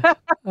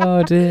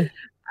 Oh, dear.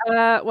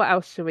 What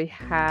else should we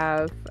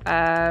have?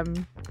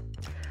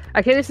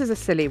 Okay, this is a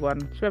silly one.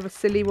 Should we have a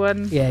silly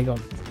one? Yeah, go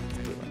on.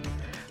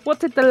 What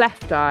did the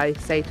left eye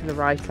say to the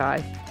right eye?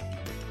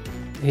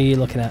 Who are you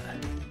looking at?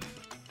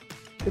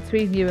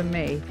 Between you and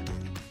me,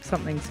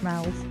 something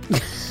smells.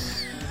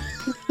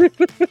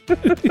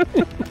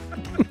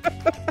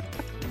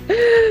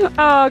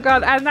 Oh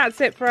god, and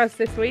that's it for us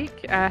this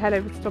week. Head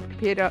over to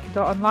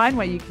topicappear.online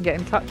where you can get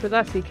in touch with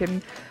us. You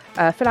can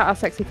fill out our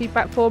sexy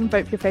feedback form,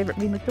 vote for your favourite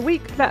meme of the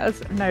week, let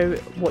us know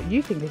what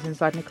you think is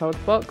inside Nicole's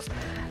box,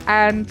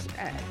 and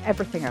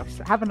everything else.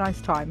 Have a nice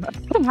time.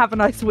 Have a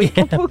nice week.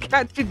 Yeah. We'll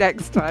catch you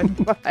next time.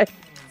 Bye.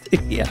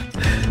 Yeah.